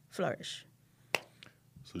could flourish.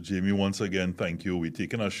 So Jamie, once again, thank you. We're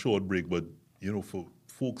taking a short break, but for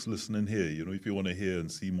folks listening here, if you want to hear and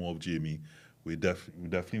see more of Jamie, we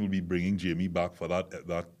definitely will be bringing Jamie back for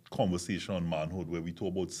that conversation on manhood where we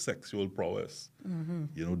talk about sexual prowess.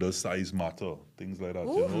 Does size matter? Things like that.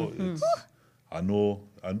 It's, I know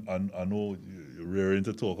you're raring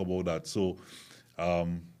to talk about that. So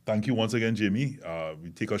thank you once again, Jamie.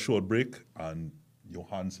 We take a short break, and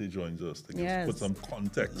Johanse joins us to Yes. put some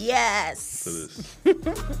context Yes. to this.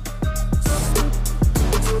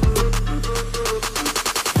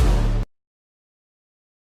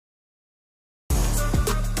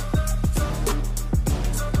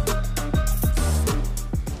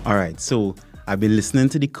 All right, so I've been listening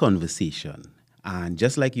to the conversation, and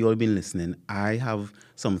just like you all been listening, I have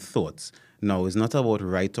some thoughts. Now, it's not about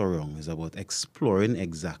right or wrong, it's about exploring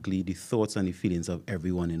exactly the thoughts and the feelings of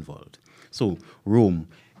everyone involved. So, Rome,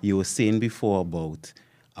 you were saying before about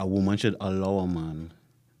a woman should allow a man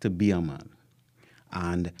to be a man.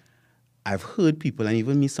 And I've heard people, and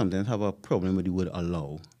even me sometimes, have a problem with the word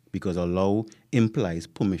allow, because allow implies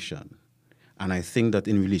permission. And I think that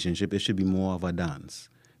in relationship, it should be more of a dance.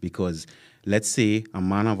 Because let's say a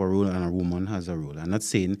man have a role and a woman has a role. I'm not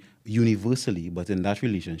saying universally, but in that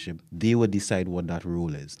relationship, they will decide what that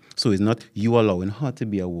role is. So it's not you allowing her to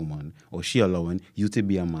be a woman or she allowing you to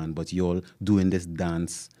be a man, but you're all doing this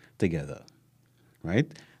dance together,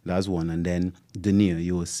 right? That's one. And then, Denier,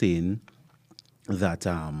 you were saying that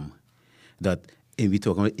we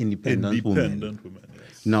talking about independent women.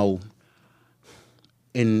 Yes. Now,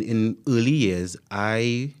 in early years,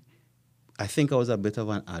 I think I was a bit of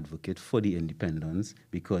an advocate for the independence,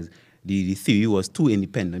 because the theory was two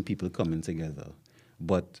independent people coming together.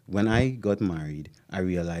 But when I got married, I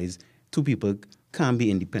realized two people can't be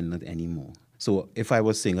independent anymore. So if I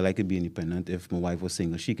was single, I could be independent. If my wife was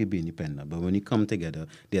single, she could be independent. But when you come together,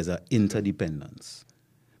 there's an interdependence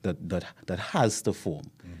that has to form.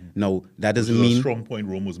 Now, that doesn't Which is mean... a strong point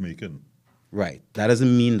Rome was making. Right. That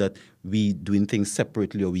doesn't mean that we doing things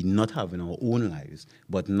separately or we not having our own lives,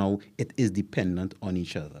 but now it is dependent on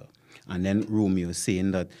each other. And then Romeo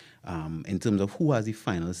saying that in terms of who has the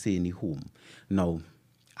final say in the home. Now,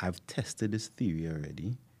 I've tested this theory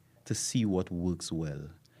already to see what works well,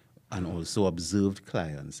 and also observed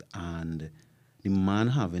clients, and the man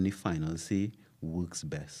having the final say works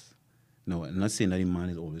best. Now, I'm not saying that the man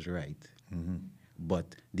is always right,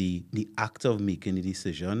 but the act of making the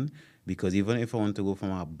decision. Because even if I want to go from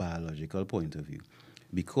a biological point of view,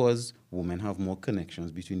 because women have more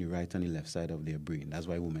connections between the right and the left side of their brain, that's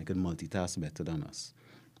why women can multitask better than us.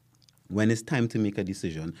 When it's time to make a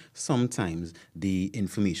decision, sometimes the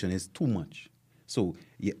information is too much. So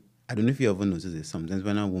I don't know if you ever noticed this. Sometimes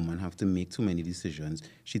when a woman have to make too many decisions,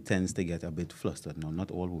 she tends to get a bit flustered. Now, not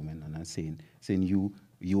all women, I'm not saying you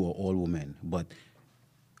are all women, but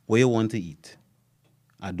what you want to eat,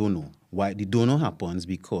 I don't know. Why? The don't know happens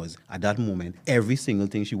because at that moment, every single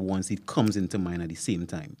thing she wants, it comes into mind at the same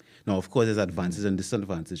time. Now, of course, there's advantages and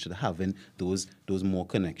disadvantages to having those more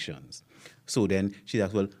connections. So then she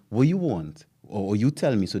asks, well, what you want? Or you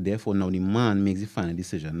tell me, so therefore now the man makes the final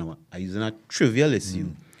decision. Now, I'm using a trivial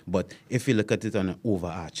issue, but if you look at it on an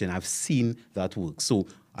overarching, I've seen that work. So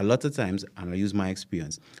a lot of times, and I use my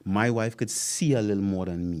experience, my wife could see a little more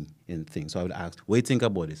than me in things. So I would ask, what do you think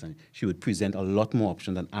about this? And she would present a lot more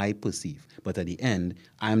options than I perceive. But at the end,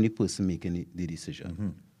 I'm the person making the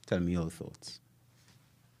decision. Tell me your thoughts.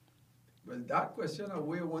 Well, that question of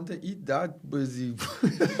where you want to eat that was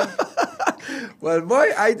well, boy,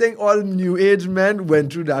 I think all new age men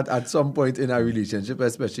went through that at some point in a relationship,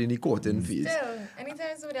 especially in the courting phase. Still,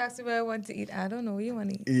 anytime somebody asks me where I want to eat, I don't know where you want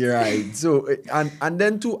to eat. Yeah, right. So, and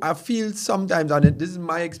then too, I feel sometimes, and this is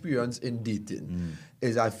my experience in dating,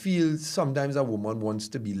 is I feel sometimes a woman wants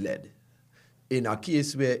to be led. In a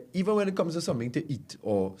case where, even when it comes to something to eat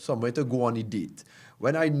or somewhere to go on a date,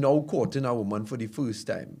 when I now courting a woman for the first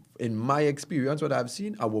time, in my experience, what I've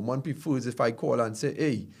seen, a woman prefers if I call and say,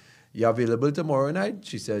 hey, you available tomorrow night?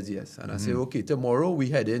 She says yes. And I say, okay, tomorrow we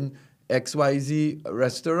head in XYZ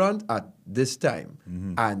restaurant at this time.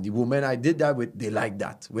 And the woman I did that with, they like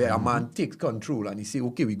that, where a man takes control and he say,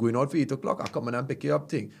 okay, we're going out for 8 o'clock, I'll come in and pick you up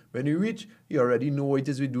thing. When you reach, he already know what it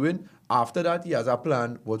is we're doing. After that, he has a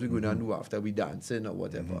plan what we're going to do after we dancing or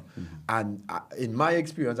whatever. And in my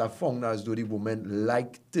experience, I found as though the woman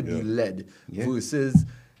like to be led versus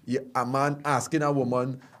a man asking a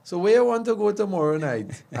woman, so where you want to go tomorrow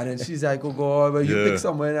night? And then she's like, oh God, well, you pick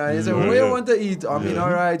somewhere. And he said, where you want to eat? I mean, all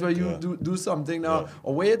right, well, you do something now.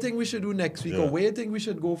 Or where you think we should do next week? Or where you think we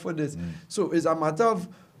should go for this? So it's a matter of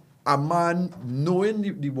a man knowing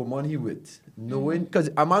the woman he with. Knowing, because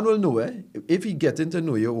a man will know, if he getting to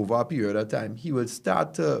know you over a period of time, he will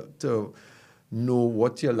start to know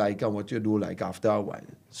what you like and what you don't like after a while.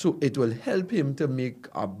 So it will help him to make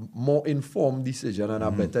a more informed decision and a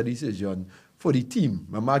better decision for the team.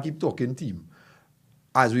 Mama keep talking team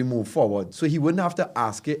as we move forward. So he wouldn't have to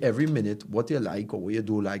ask you every minute what you like or what you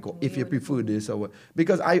don't like or if you prefer this or what.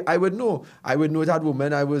 Because I would know that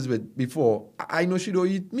woman I was with before, I know she don't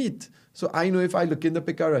eat meat. So I know if I look in to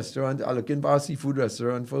pick a restaurant, I look in for a seafood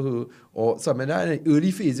restaurant for her or something like that, in the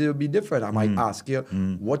early phase it will be different. I might ask you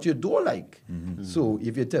what you don't like. So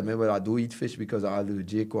if you tell me, well, I don't eat fish because I'm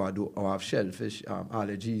allergic or I have shellfish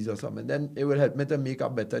allergies or something, then it will help me to make a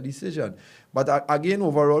better decision. But again,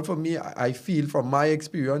 overall for me, I feel from my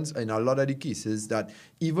experience in a lot of the cases that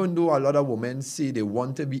even though a lot of women say they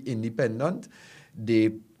want to be independent,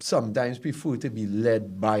 they sometimes prefer to be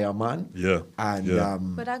led by a man.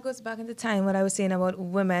 But that goes back into time what I was saying about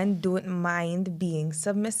women don't mind being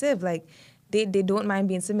submissive. Like they don't mind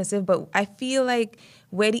being submissive, but I feel like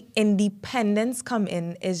where the independence come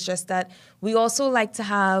in is just that we also like to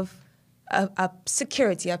have a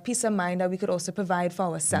security, a peace of mind that we could also provide for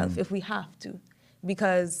ourselves if we have to.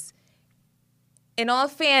 Because in all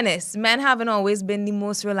fairness, men haven't always been the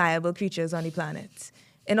most reliable creatures on the planet.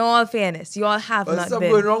 In all fairness, you all have not been.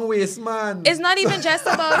 Going wrong ways, man. It's not even just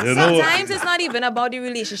about, sometimes it's not even about the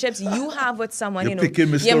relationships you have with someone, You're picking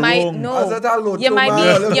Mr. You might, Wrong. no, you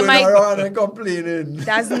might be, complaining.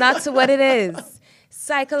 that's not what it is.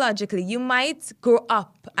 Psychologically, you might grow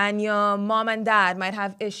up and your mom and dad might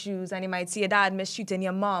have issues and you might see your dad mistreating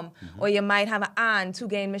your mom, or you might have an aunt who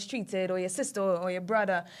getting mistreated, or your sister or your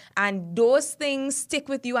brother, and those things stick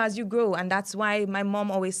with you as you grow. And that's why my mom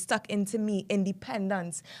always stuck into me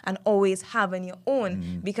independence and always having your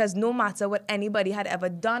own, because no matter what anybody had ever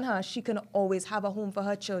done her, she can always have a home for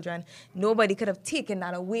her children. Nobody could have taken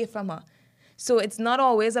that away from her. So it's not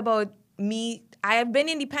always about me. I have been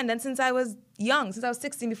independent since I was young, since I was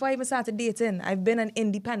 16, before I even started dating. I've been an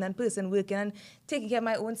independent person working and taking care of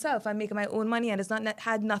my own self and making my own money, and it's not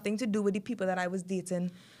had nothing to do with the people that I was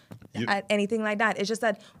dating, anything like that. It's just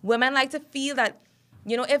that women like to feel that,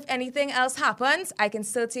 you know, if anything else happens, I can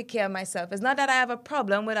still take care of myself. It's not that I have a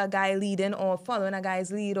problem with a guy leading or following a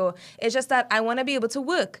guy's lead, or it's just that I want to be able to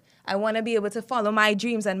work. I want to be able to follow my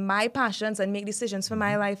dreams and my passions and make decisions for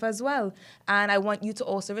my life as well. And I want you to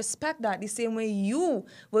also respect that the same way you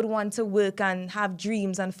would want to work and have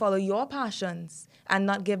dreams and follow your passions and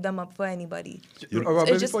not give them up for anybody.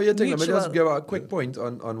 Robert, before you think, let me just mutual. give a quick point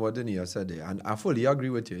on what Dania said there. And I fully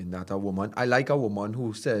agree with you in that I like a woman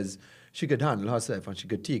who says she could handle herself and she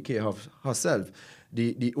could take care of herself.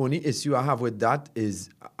 The only issue I have with that is,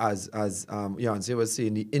 as Yancey was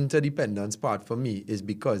saying, the interdependence part for me is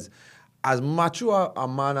because as mature a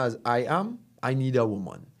man as I am, I need a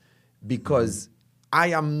woman. Because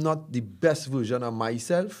I am not the best version of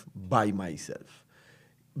myself by myself.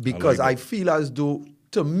 Because I feel as though,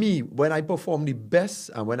 to me, when I perform the best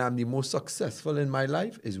and when I'm the most successful in my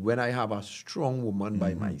life is when I have a strong woman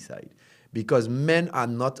by my side. Because men are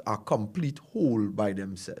not a complete whole by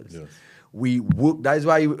themselves. Yes. We work. That's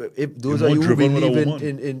why if those You're of you more who driven with a believe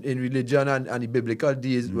woman. in religion and the biblical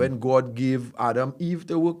days, when God gave Adam Eve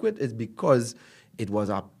to work with, it's because it was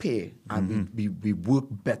a pair and we work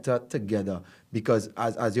better together Because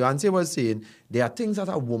as Johanse was saying, there are things that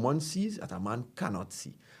a woman sees that a man cannot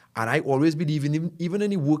see. And I always believe even in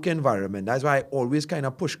the work environment, that's why I always kind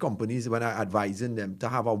of push companies when I'm advising them to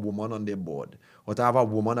have a woman on their board or to have a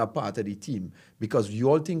woman a part of the team, because you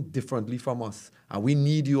all think differently from us. And we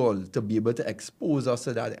need you all to be able to expose us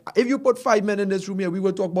to that. If you put 5 men in this room here, we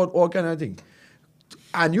will talk about all kind of things.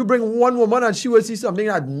 And you bring one woman and she will see something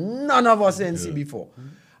that none of us ain't see before.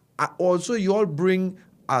 Also, you all bring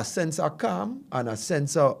a sense of calm and a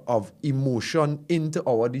sense of emotion into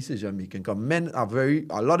our decision making. Because men are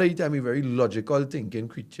a lot of the time, we're very logical thinking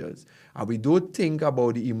creatures. And we don't think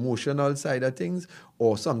about the emotional side of things,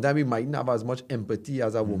 or sometimes we might not have as much empathy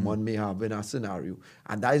as a woman may have in a scenario.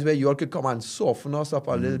 And that is where you all could come and soften us up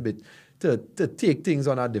a little bit to take things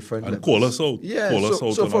on a different level. And call us out. Yeah, Call us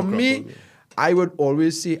out so on for our me, crap. I would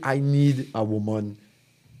always say I need a woman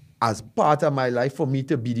as part of my life for me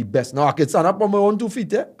to be the best. Now, I can stand up on my own 2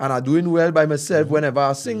 feet, and I'm doing well by myself whenever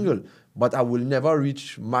I'm single. But I will never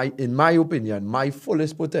reach, in my opinion, my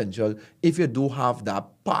fullest potential if you do have that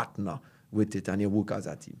partner with it and you work as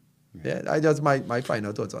a team. Yeah, I just my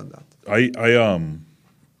final thoughts on that.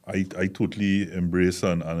 I totally embrace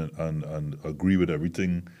and agree with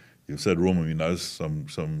everything you've said, Rome. I mean, that's some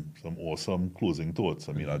awesome closing thoughts.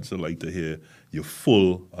 I mean, I'd still like to hear your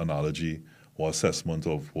full analogy or assessment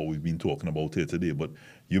of what we've been talking about here today. But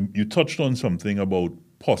you touched on something about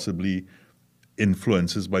possibly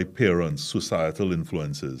influences by parents, societal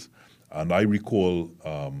influences. And I recall,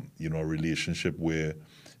 a relationship where,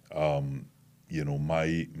 the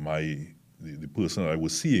person I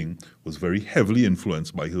was seeing was very heavily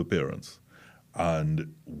influenced by her parents.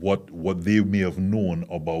 And what they may have known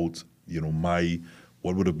about,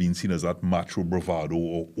 what would have been seen as that macho bravado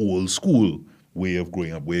or old school way of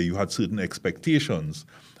growing up, where you had certain expectations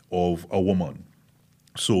of a woman.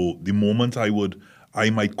 So the moment I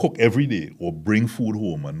might cook every day or bring food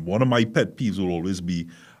home, and one of my pet peeves will always be,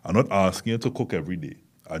 I'm not asking you to cook every day.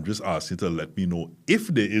 I'm just asking you to let me know if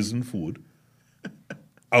there isn't food,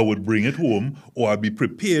 I would bring it home, or I'd be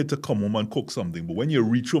prepared to come home and cook something. But when you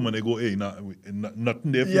reach home and they go, hey,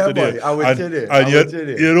 nothing there for today. Boy, I would tell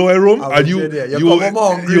you. You know, Aaron, and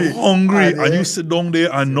you're hungry, and you sit down there,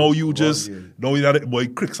 and now you that boy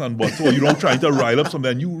cricks and butter, or you don't try to rile up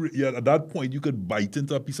something, and at that point you could bite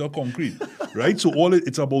into a piece of concrete, right? So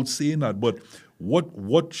it's about saying that. But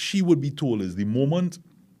what she would be told is the moment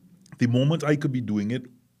I could be doing it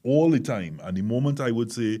all the time, and the moment I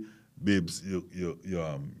would say, babes,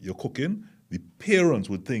 you're cooking, the parents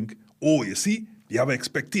would think, oh, you see, they have an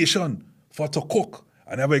expectation for to cook,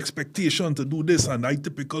 and they have an expectation to do this, and I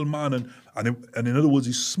typical man, and in other words,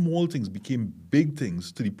 these small things became big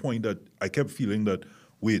things to the point that I kept feeling that,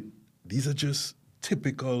 wait, these are just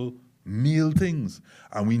typical male things,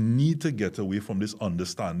 and we need to get away from this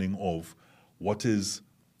understanding of what is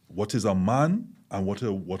a man and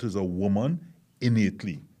what is a woman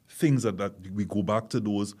innately. Things that we go back to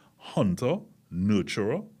those hunter,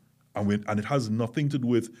 nurturer, and it has nothing to do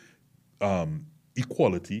with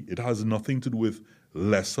equality. It has nothing to do with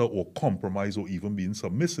lesser or compromise or even being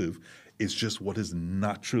submissive. It's just what is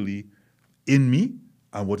naturally in me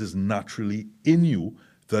and what is naturally in you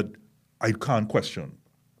that I can't question.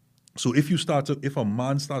 So if a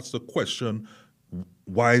man starts to question,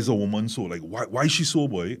 why is a woman so, like, why is she so,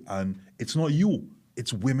 boy? And it's not you,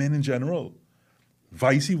 it's women in general.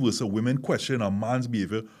 Vice versa, women question a man's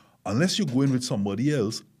behavior. Unless you go in with somebody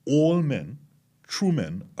else, all men, true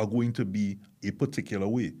men, are going to be a particular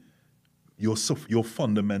way. Your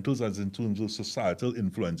fundamentals, as in terms of societal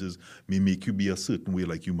influences, may make you be a certain way,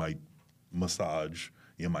 like you might massage,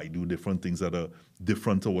 you might do different things that are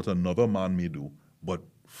different to what another man may do. But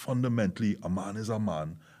fundamentally, a man is a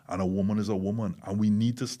man and a woman is a woman. And we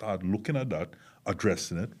need to start looking at that,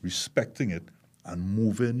 addressing it, respecting it, and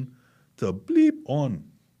moving to bleep on.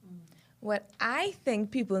 What I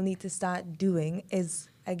think people need to start doing is,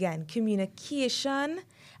 again, communication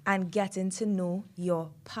and getting to know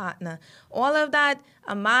your partner. All of that,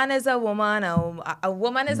 a man is a woman, a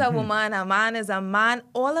woman is a woman, a man is a man,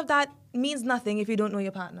 all of that means nothing if you don't know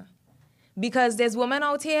your partner. Because there's women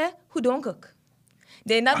out here who don't cook.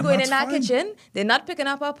 They're not going in that kitchen. They're not picking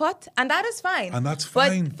up a pot. And that is fine. And that's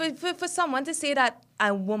fine. But for someone to say that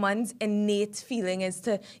a woman's innate feeling is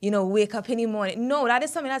to, wake up in the morning. No, that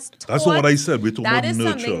is something that's taught. That's what I said. We're talking about nurture. That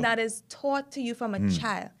is something that is taught to you from a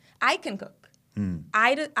child. I can cook.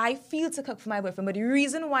 I feel to cook for my boyfriend. But the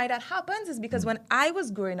reason why that happens is because when I was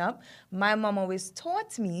growing up, my mom always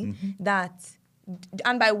taught me that,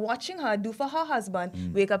 and by watching her do for her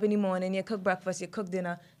husband, wake up in the morning, you cook breakfast, you cook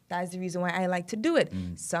dinner, That's the reason why I like to do it.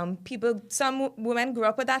 Some women grew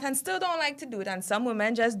up with that and still don't like to do it. And some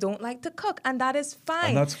women just don't like to cook. And that is fine.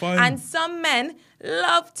 And that's fine. And some men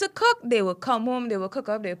love to cook. They will come home, they will cook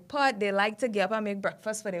up their pot. They like to get up and make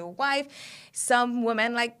breakfast for their wife. Some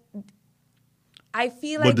women I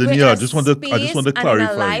feel But like then, we're yeah, in a I just want to space and in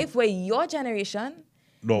clarify. a life where your generation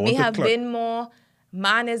No, I may want to have been more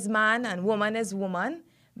man is man and woman is woman.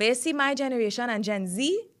 But you see my generation and Gen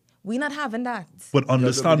Z, we not having that. But You don't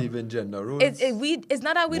understand, believe in gender roles. It's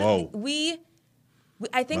not that we Wow.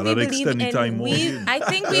 I think Now we that believe extend the time more again. I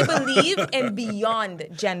think we believe in beyond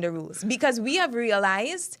gender rules because we have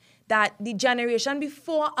realized that the generation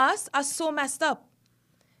before us are so messed up.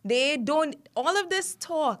 They don't all of this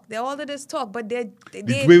talk, but they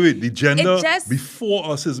wait, the gender it just- before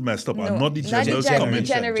us is messed up, no, and not the not genders the coming.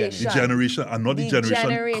 generation. The generation, and not the generation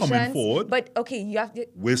coming generations, forward. But okay, you have to.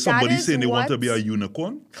 Where that somebody is saying they want to be a what-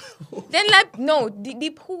 unicorn. Then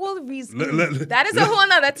the whole reason. Let- that is a whole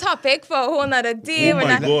nother topic for a whole nother day. Oh We're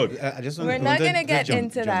my not- God. I just We're not gonna get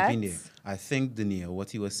into that. in there. I think, Dania,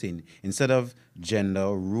 what you were saying, instead of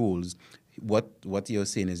gender rules, what you're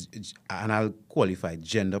saying is, and I'll qualify,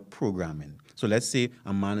 gender programming. So let's say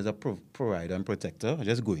a man is a provider and protector.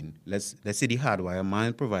 Just go in. Let's say the hardwire, a man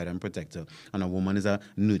is provider and protector, and a woman is a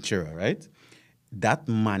nurturer, right? That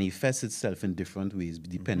manifests itself in different ways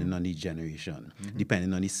depending on the generation,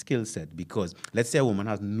 depending on the skill set. Because let's say a woman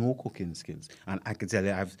has no cooking skills, and I can tell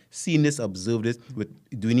you, I've seen this, observed this with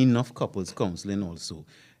doing enough couples counseling also.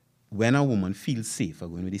 When a woman feels safe,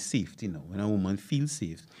 I'm going with the safety now. When a woman feels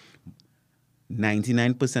safe,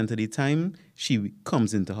 99% of the time, she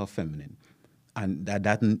comes into her feminine. And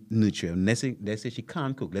that nurture. Let's say she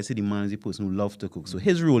can't cook. Let's say the man is the person who loves to cook. So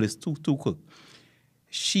his role is to cook.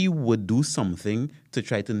 She would do something to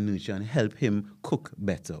try to nurture and help him cook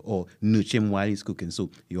better or nurture him while he's cooking.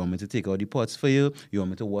 So you want me to take out the pots for you? You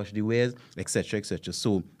want me to wash the wares? Etc., etc.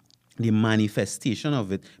 So the manifestation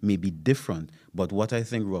of it may be different. But what I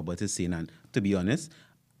think Robert is saying, and to be honest,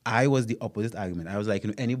 I was the opposite argument. I was like,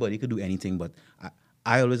 anybody could do anything, but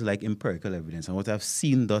I always like empirical evidence. And what I've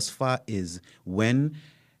seen thus far is when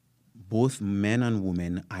both men and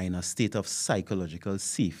women are in a state of psychological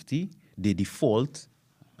safety, they default,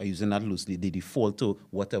 using that loosely, they default to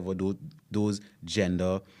whatever those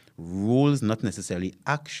gender roles, not necessarily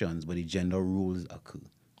actions, but the gender roles occur.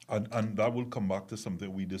 And that will come back to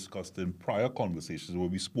something we discussed in prior conversations where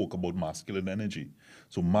we spoke about masculine energy.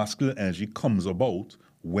 So masculine energy comes about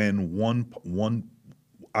when one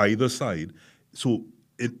either side. So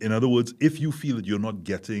in other words, if you feel that you're not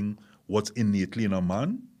getting what's innately in a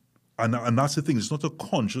man, and that's the thing, it's not a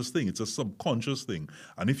conscious thing, it's a subconscious thing.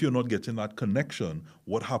 And if you're not getting that connection,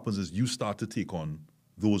 what happens is you start to take on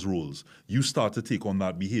those roles. You start to take on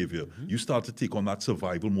that behavior. You start to take on that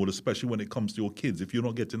survival mode, especially when it comes to your kids. If you're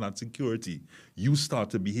not getting that security, you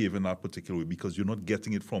start to behave in that particular way because you're not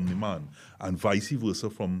getting it from the man. And vice versa,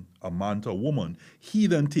 from a man to a woman, he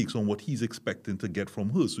then takes on what he's expecting to get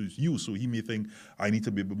from her. So it's you. So he may think, I need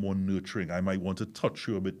to be a bit more nurturing. I might want to touch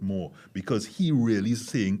you a bit more because he really is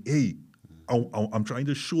saying, hey, I'm trying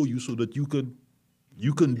to show you so that you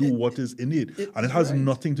can do what is innate. And it has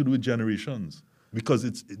nothing to do with generations. Because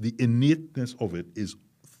it's the innateness of it is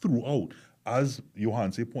throughout. As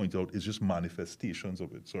Johanse pointed out, it's just manifestations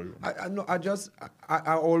of it. Sorry.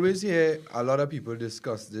 I always hear a lot of people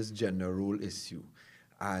discuss this gender role issue.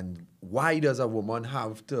 And why does a woman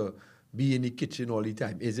have to be in the kitchen all the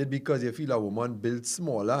time? Is it because you feel a woman built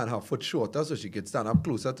smaller and her foot shorter so she can stand up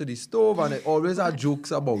closer to the stove? And it always are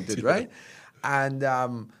jokes about it, right? And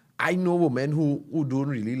I know women who don't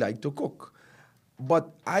really like to cook.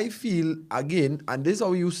 But I feel, again, and this is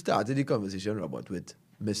how you started the conversation, Robert, with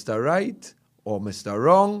Mr. Right or Mr.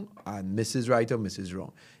 Wrong and Mrs. Right or Mrs.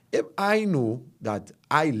 Wrong. If I know that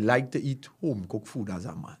I like to eat home-cooked food as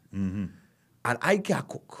a man, and I can't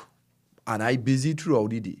cook, and I'm busy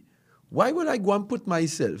throughout the day, why would I go and put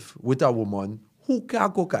myself with a woman who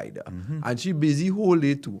can't cook either, and she busy whole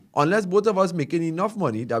day too? Unless both of us making enough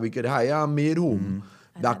money that we could hire a maid home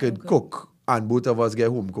that could cook. And both of us get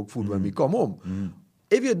home-cooked food when we come home.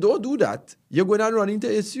 If you don't do that, you're going to run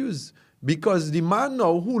into issues. Because the man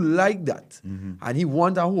now who like that, and he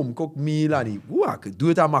want a home-cooked meal, and I could do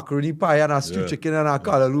it a macaroni pie and a stewed chicken and a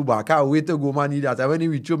callaloo, I can't wait to go man eat that. And when he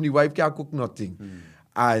reach home, the wife can't cook nothing.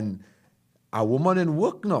 And a woman in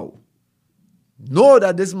work now know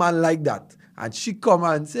that this man like that. And she come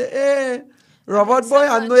and say, hey, Robert boy,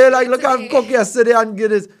 I know you like, look, I cook yesterday and get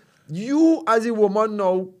this. You as a woman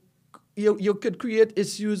now you could create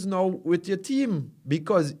issues now with your team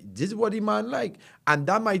because this is what the man like. And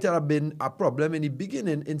that might have been a problem in the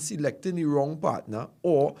beginning in selecting the wrong partner,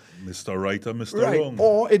 or Mr. Right or Mr. right, Wrong.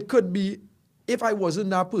 or it could be if I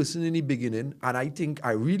wasn't that person in the beginning and I think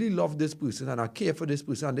I really love this person and I care for this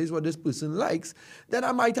person and this is what this person likes, then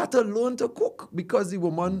I might have to learn to cook because the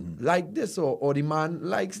woman like this or the man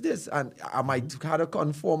likes this, and I might have to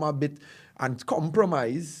conform a bit and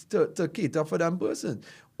compromise to cater for that person.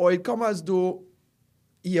 Or it come as though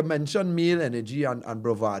you mentioned male energy and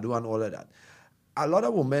bravado and all of that. A lot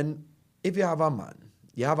of women, if you have a man,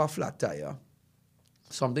 you have a flat tire,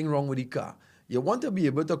 something wrong with the car, you want to be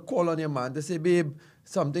able to call on your man to say, babe,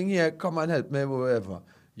 something here, come and help me, whatever.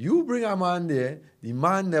 You bring a man there, the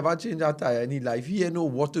man never change a tire in his life. He ain't know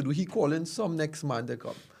what to do. He calling some next man to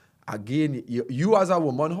come. Again, you as a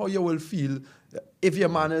woman, how you will feel if your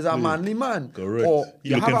man is a manly man. Correct. Or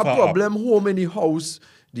you You're have looking a for problem home in the house,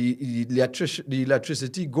 the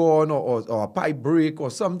electricity gone or a pipe break or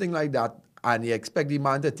something like that, and you expect the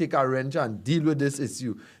man to take a wrench and deal with this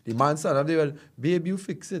issue. The man stand up there, babe, you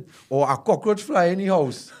fix it. Or a cockroach fly in the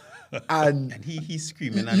house. And He's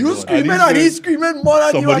screaming. you and screaming And and he's he's screaming more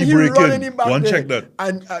than you, somebody and he break running in. him back One there. check that.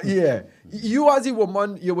 And yeah, you as a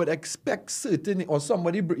woman, you would expect certain, or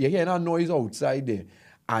somebody, you're hearing a noise outside there,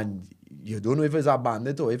 and you don't know if it's a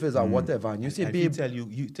bandit or if it's a whatever, and you say, And babe,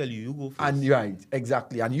 you go first. and right,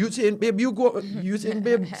 exactly. And you saying, babe, you go, you saying,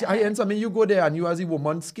 babe, I hear something, you go there, and you as a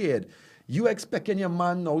woman scared. You expecting your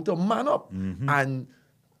man now to man up and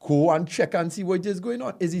go and check and see what is going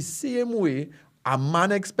on. It's the same way a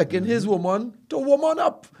man expecting his woman to woman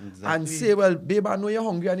up and say, well, babe, I know you're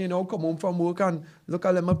hungry and you know, come home from work and look,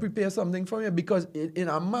 let me prepare something for you. Because in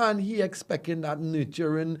a man, he expecting that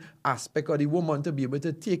nurturing aspect of the woman to be able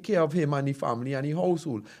to take care of him and the family and the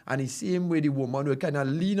household. And the same way the woman will kind of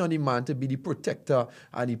lean on the man to be the protector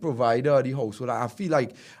and the provider of the household. I feel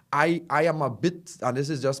like I am a bit, and this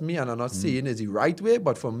is just me, and I'm not saying it's the right way,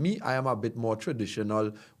 but for me, I am a bit more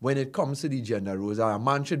traditional when it comes to the gender roles. A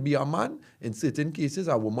man should be a man. In certain cases,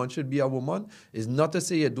 a woman should be a woman. It's not to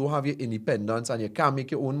say you don't have your independence and you can't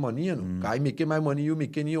make your own money. You know, I'm making my money, you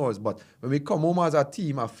making yours. But when we come home as a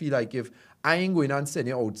team, I feel like if I ain't going and send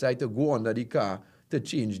you outside to go under the car to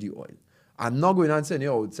change the oil, I'm not going and send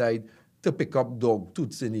you outside to pick up dog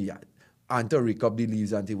toots in the yard and to rake up the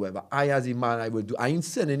leaves and whatever. I, as a man, I will do. I ain't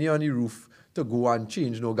sending you on the roof to go and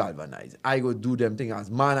change no galvanize. I go do them things as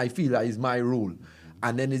man. I feel that is my role.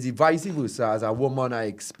 And then it's the vice versa. As a woman, I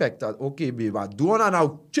expect that, okay, babe, I do and I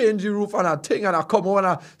change the roof and I thing and I come on and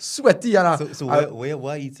I sweaty and I... So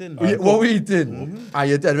where eating? What we eating? And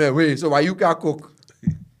you tell me, wait, so why you can't cook?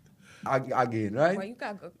 Again, right? Why you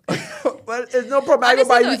can't cook? Well, it's no problem. I go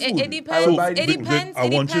buy Honestly, the no, food. it I will depends. buy the It food. depends. I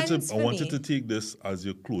want you depends to for I want you me. to take this as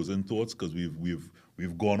your closing thoughts because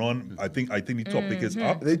we've gone on. I think the topic is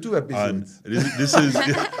up. They 2 episodes. And this is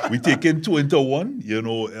we taking 2 into 1. You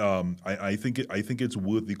know, I think it's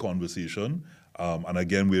worth the conversation. And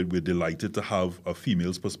again, we're delighted to have a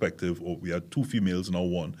female's perspective. Or we had 2 females now,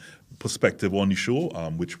 1 perspective on the show,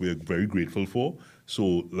 which we're very grateful for.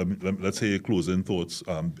 So let's say your closing thoughts.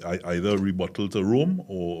 Either rebuttal to Rome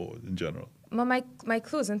or in general. My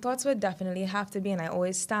closing thoughts would definitely have to be, and I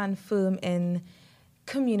always stand firm in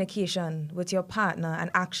communication with your partner and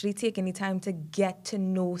actually taking the time to get to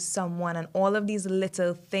know someone and all of these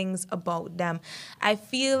little things about them. I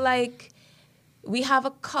feel like we have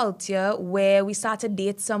a culture where we start to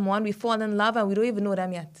date someone, we fall in love, and we don't even know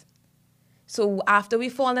them yet. So after we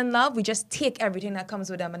fall in love, we just take everything that comes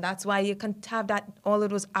with them. And that's why you can have all of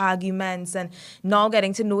those arguments and now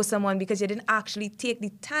getting to know someone because you didn't actually take the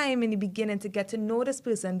time in the beginning to get to know this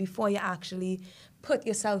person before you actually put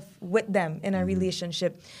yourself with them in a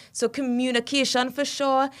relationship. So communication for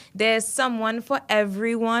sure. There's someone for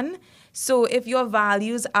everyone. So if your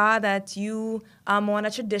values are that you are more in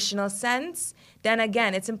a traditional sense, then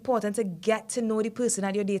again, it's important to get to know the person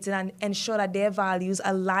that you're dating and ensure that their values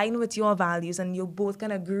align with your values and you both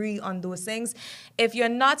can agree on those things. If you're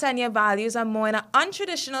not and your values are more in an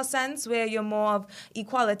untraditional sense where you're more of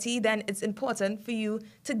equality, then it's important for you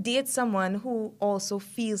to date someone who also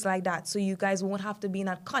feels like that. So you guys won't have to be in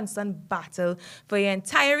a constant battle for your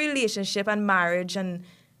entire relationship and marriage and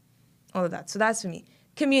all of that. So that's for me.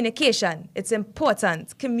 Communication, it's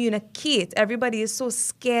important. Communicate. Everybody is so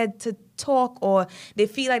scared to talk or they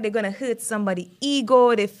feel like they're going to hurt somebody's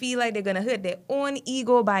ego. They feel like they're going to hurt their own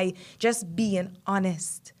ego by just being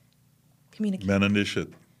honest. Communicate. Men and this shit.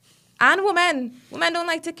 And women. Women don't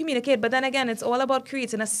like to communicate. But then again, it's all about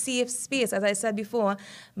creating a safe space. As I said before,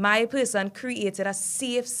 my person created a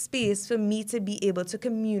safe space for me to be able to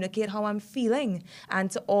communicate how I'm feeling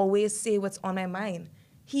and to always say what's on my mind.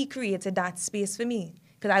 he created that space for me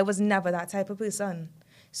because I was never that type of person.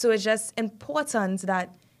 So it's just important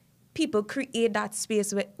that people create that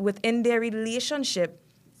space within their relationship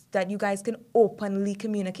that you guys can openly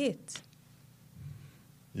communicate.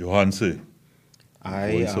 Johanse,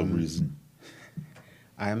 voice of am reason.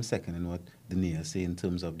 I am seconding what Dania say in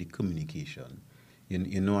terms of the communication.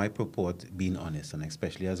 You know, I purport being honest, and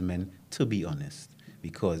especially as men, to be honest.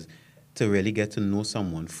 Because to really get to know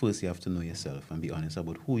someone, first you have to know yourself and be honest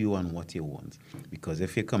about who you are and what you want. Because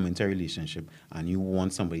if you come into a relationship and you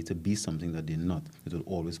want somebody to be something that they're not, it will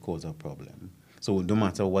always cause a problem. So no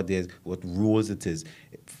matter what roles it is,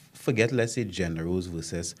 forget, let's say, gender roles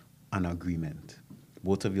versus an agreement.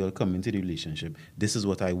 Both of you all come into the relationship. This is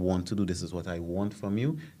what I want to do. This is what I want from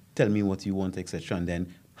you. Tell me what you want, etc. And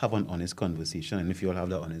then have an honest conversation. And if you all have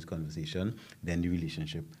that honest conversation, then the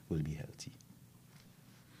relationship will be healthy.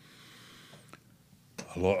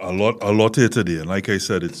 A lot here today, and like I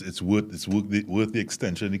said, it's worth the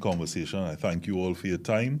extension of the conversation. I thank you all for your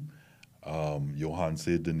time.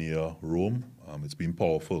 Johanse, Dania, Rome. It's been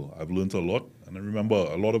powerful. I've learned a lot, and I remember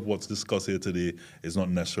a lot of what's discussed here today is not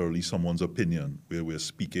necessarily someone's opinion. Where we're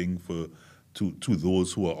speaking to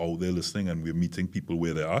those who are out there listening, and we're meeting people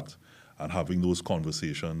where they're at and having those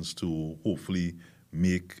conversations to hopefully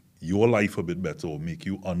make your life a bit better or make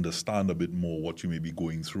you understand a bit more what you may be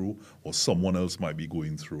going through or someone else might be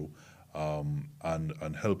going through,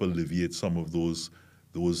 and help alleviate some of those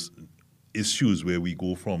issues where we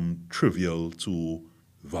go from trivial to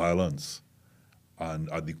violence.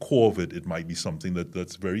 And at the core of it, it might be something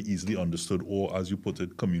that's very easily understood or, as you put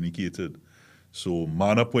it, communicated. So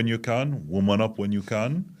man up when you can, woman up when you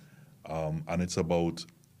can, and it's about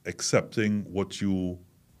accepting what you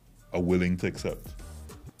are willing to accept.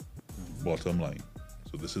 Bottom line.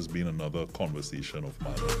 So this has been another conversation of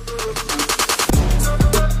man up.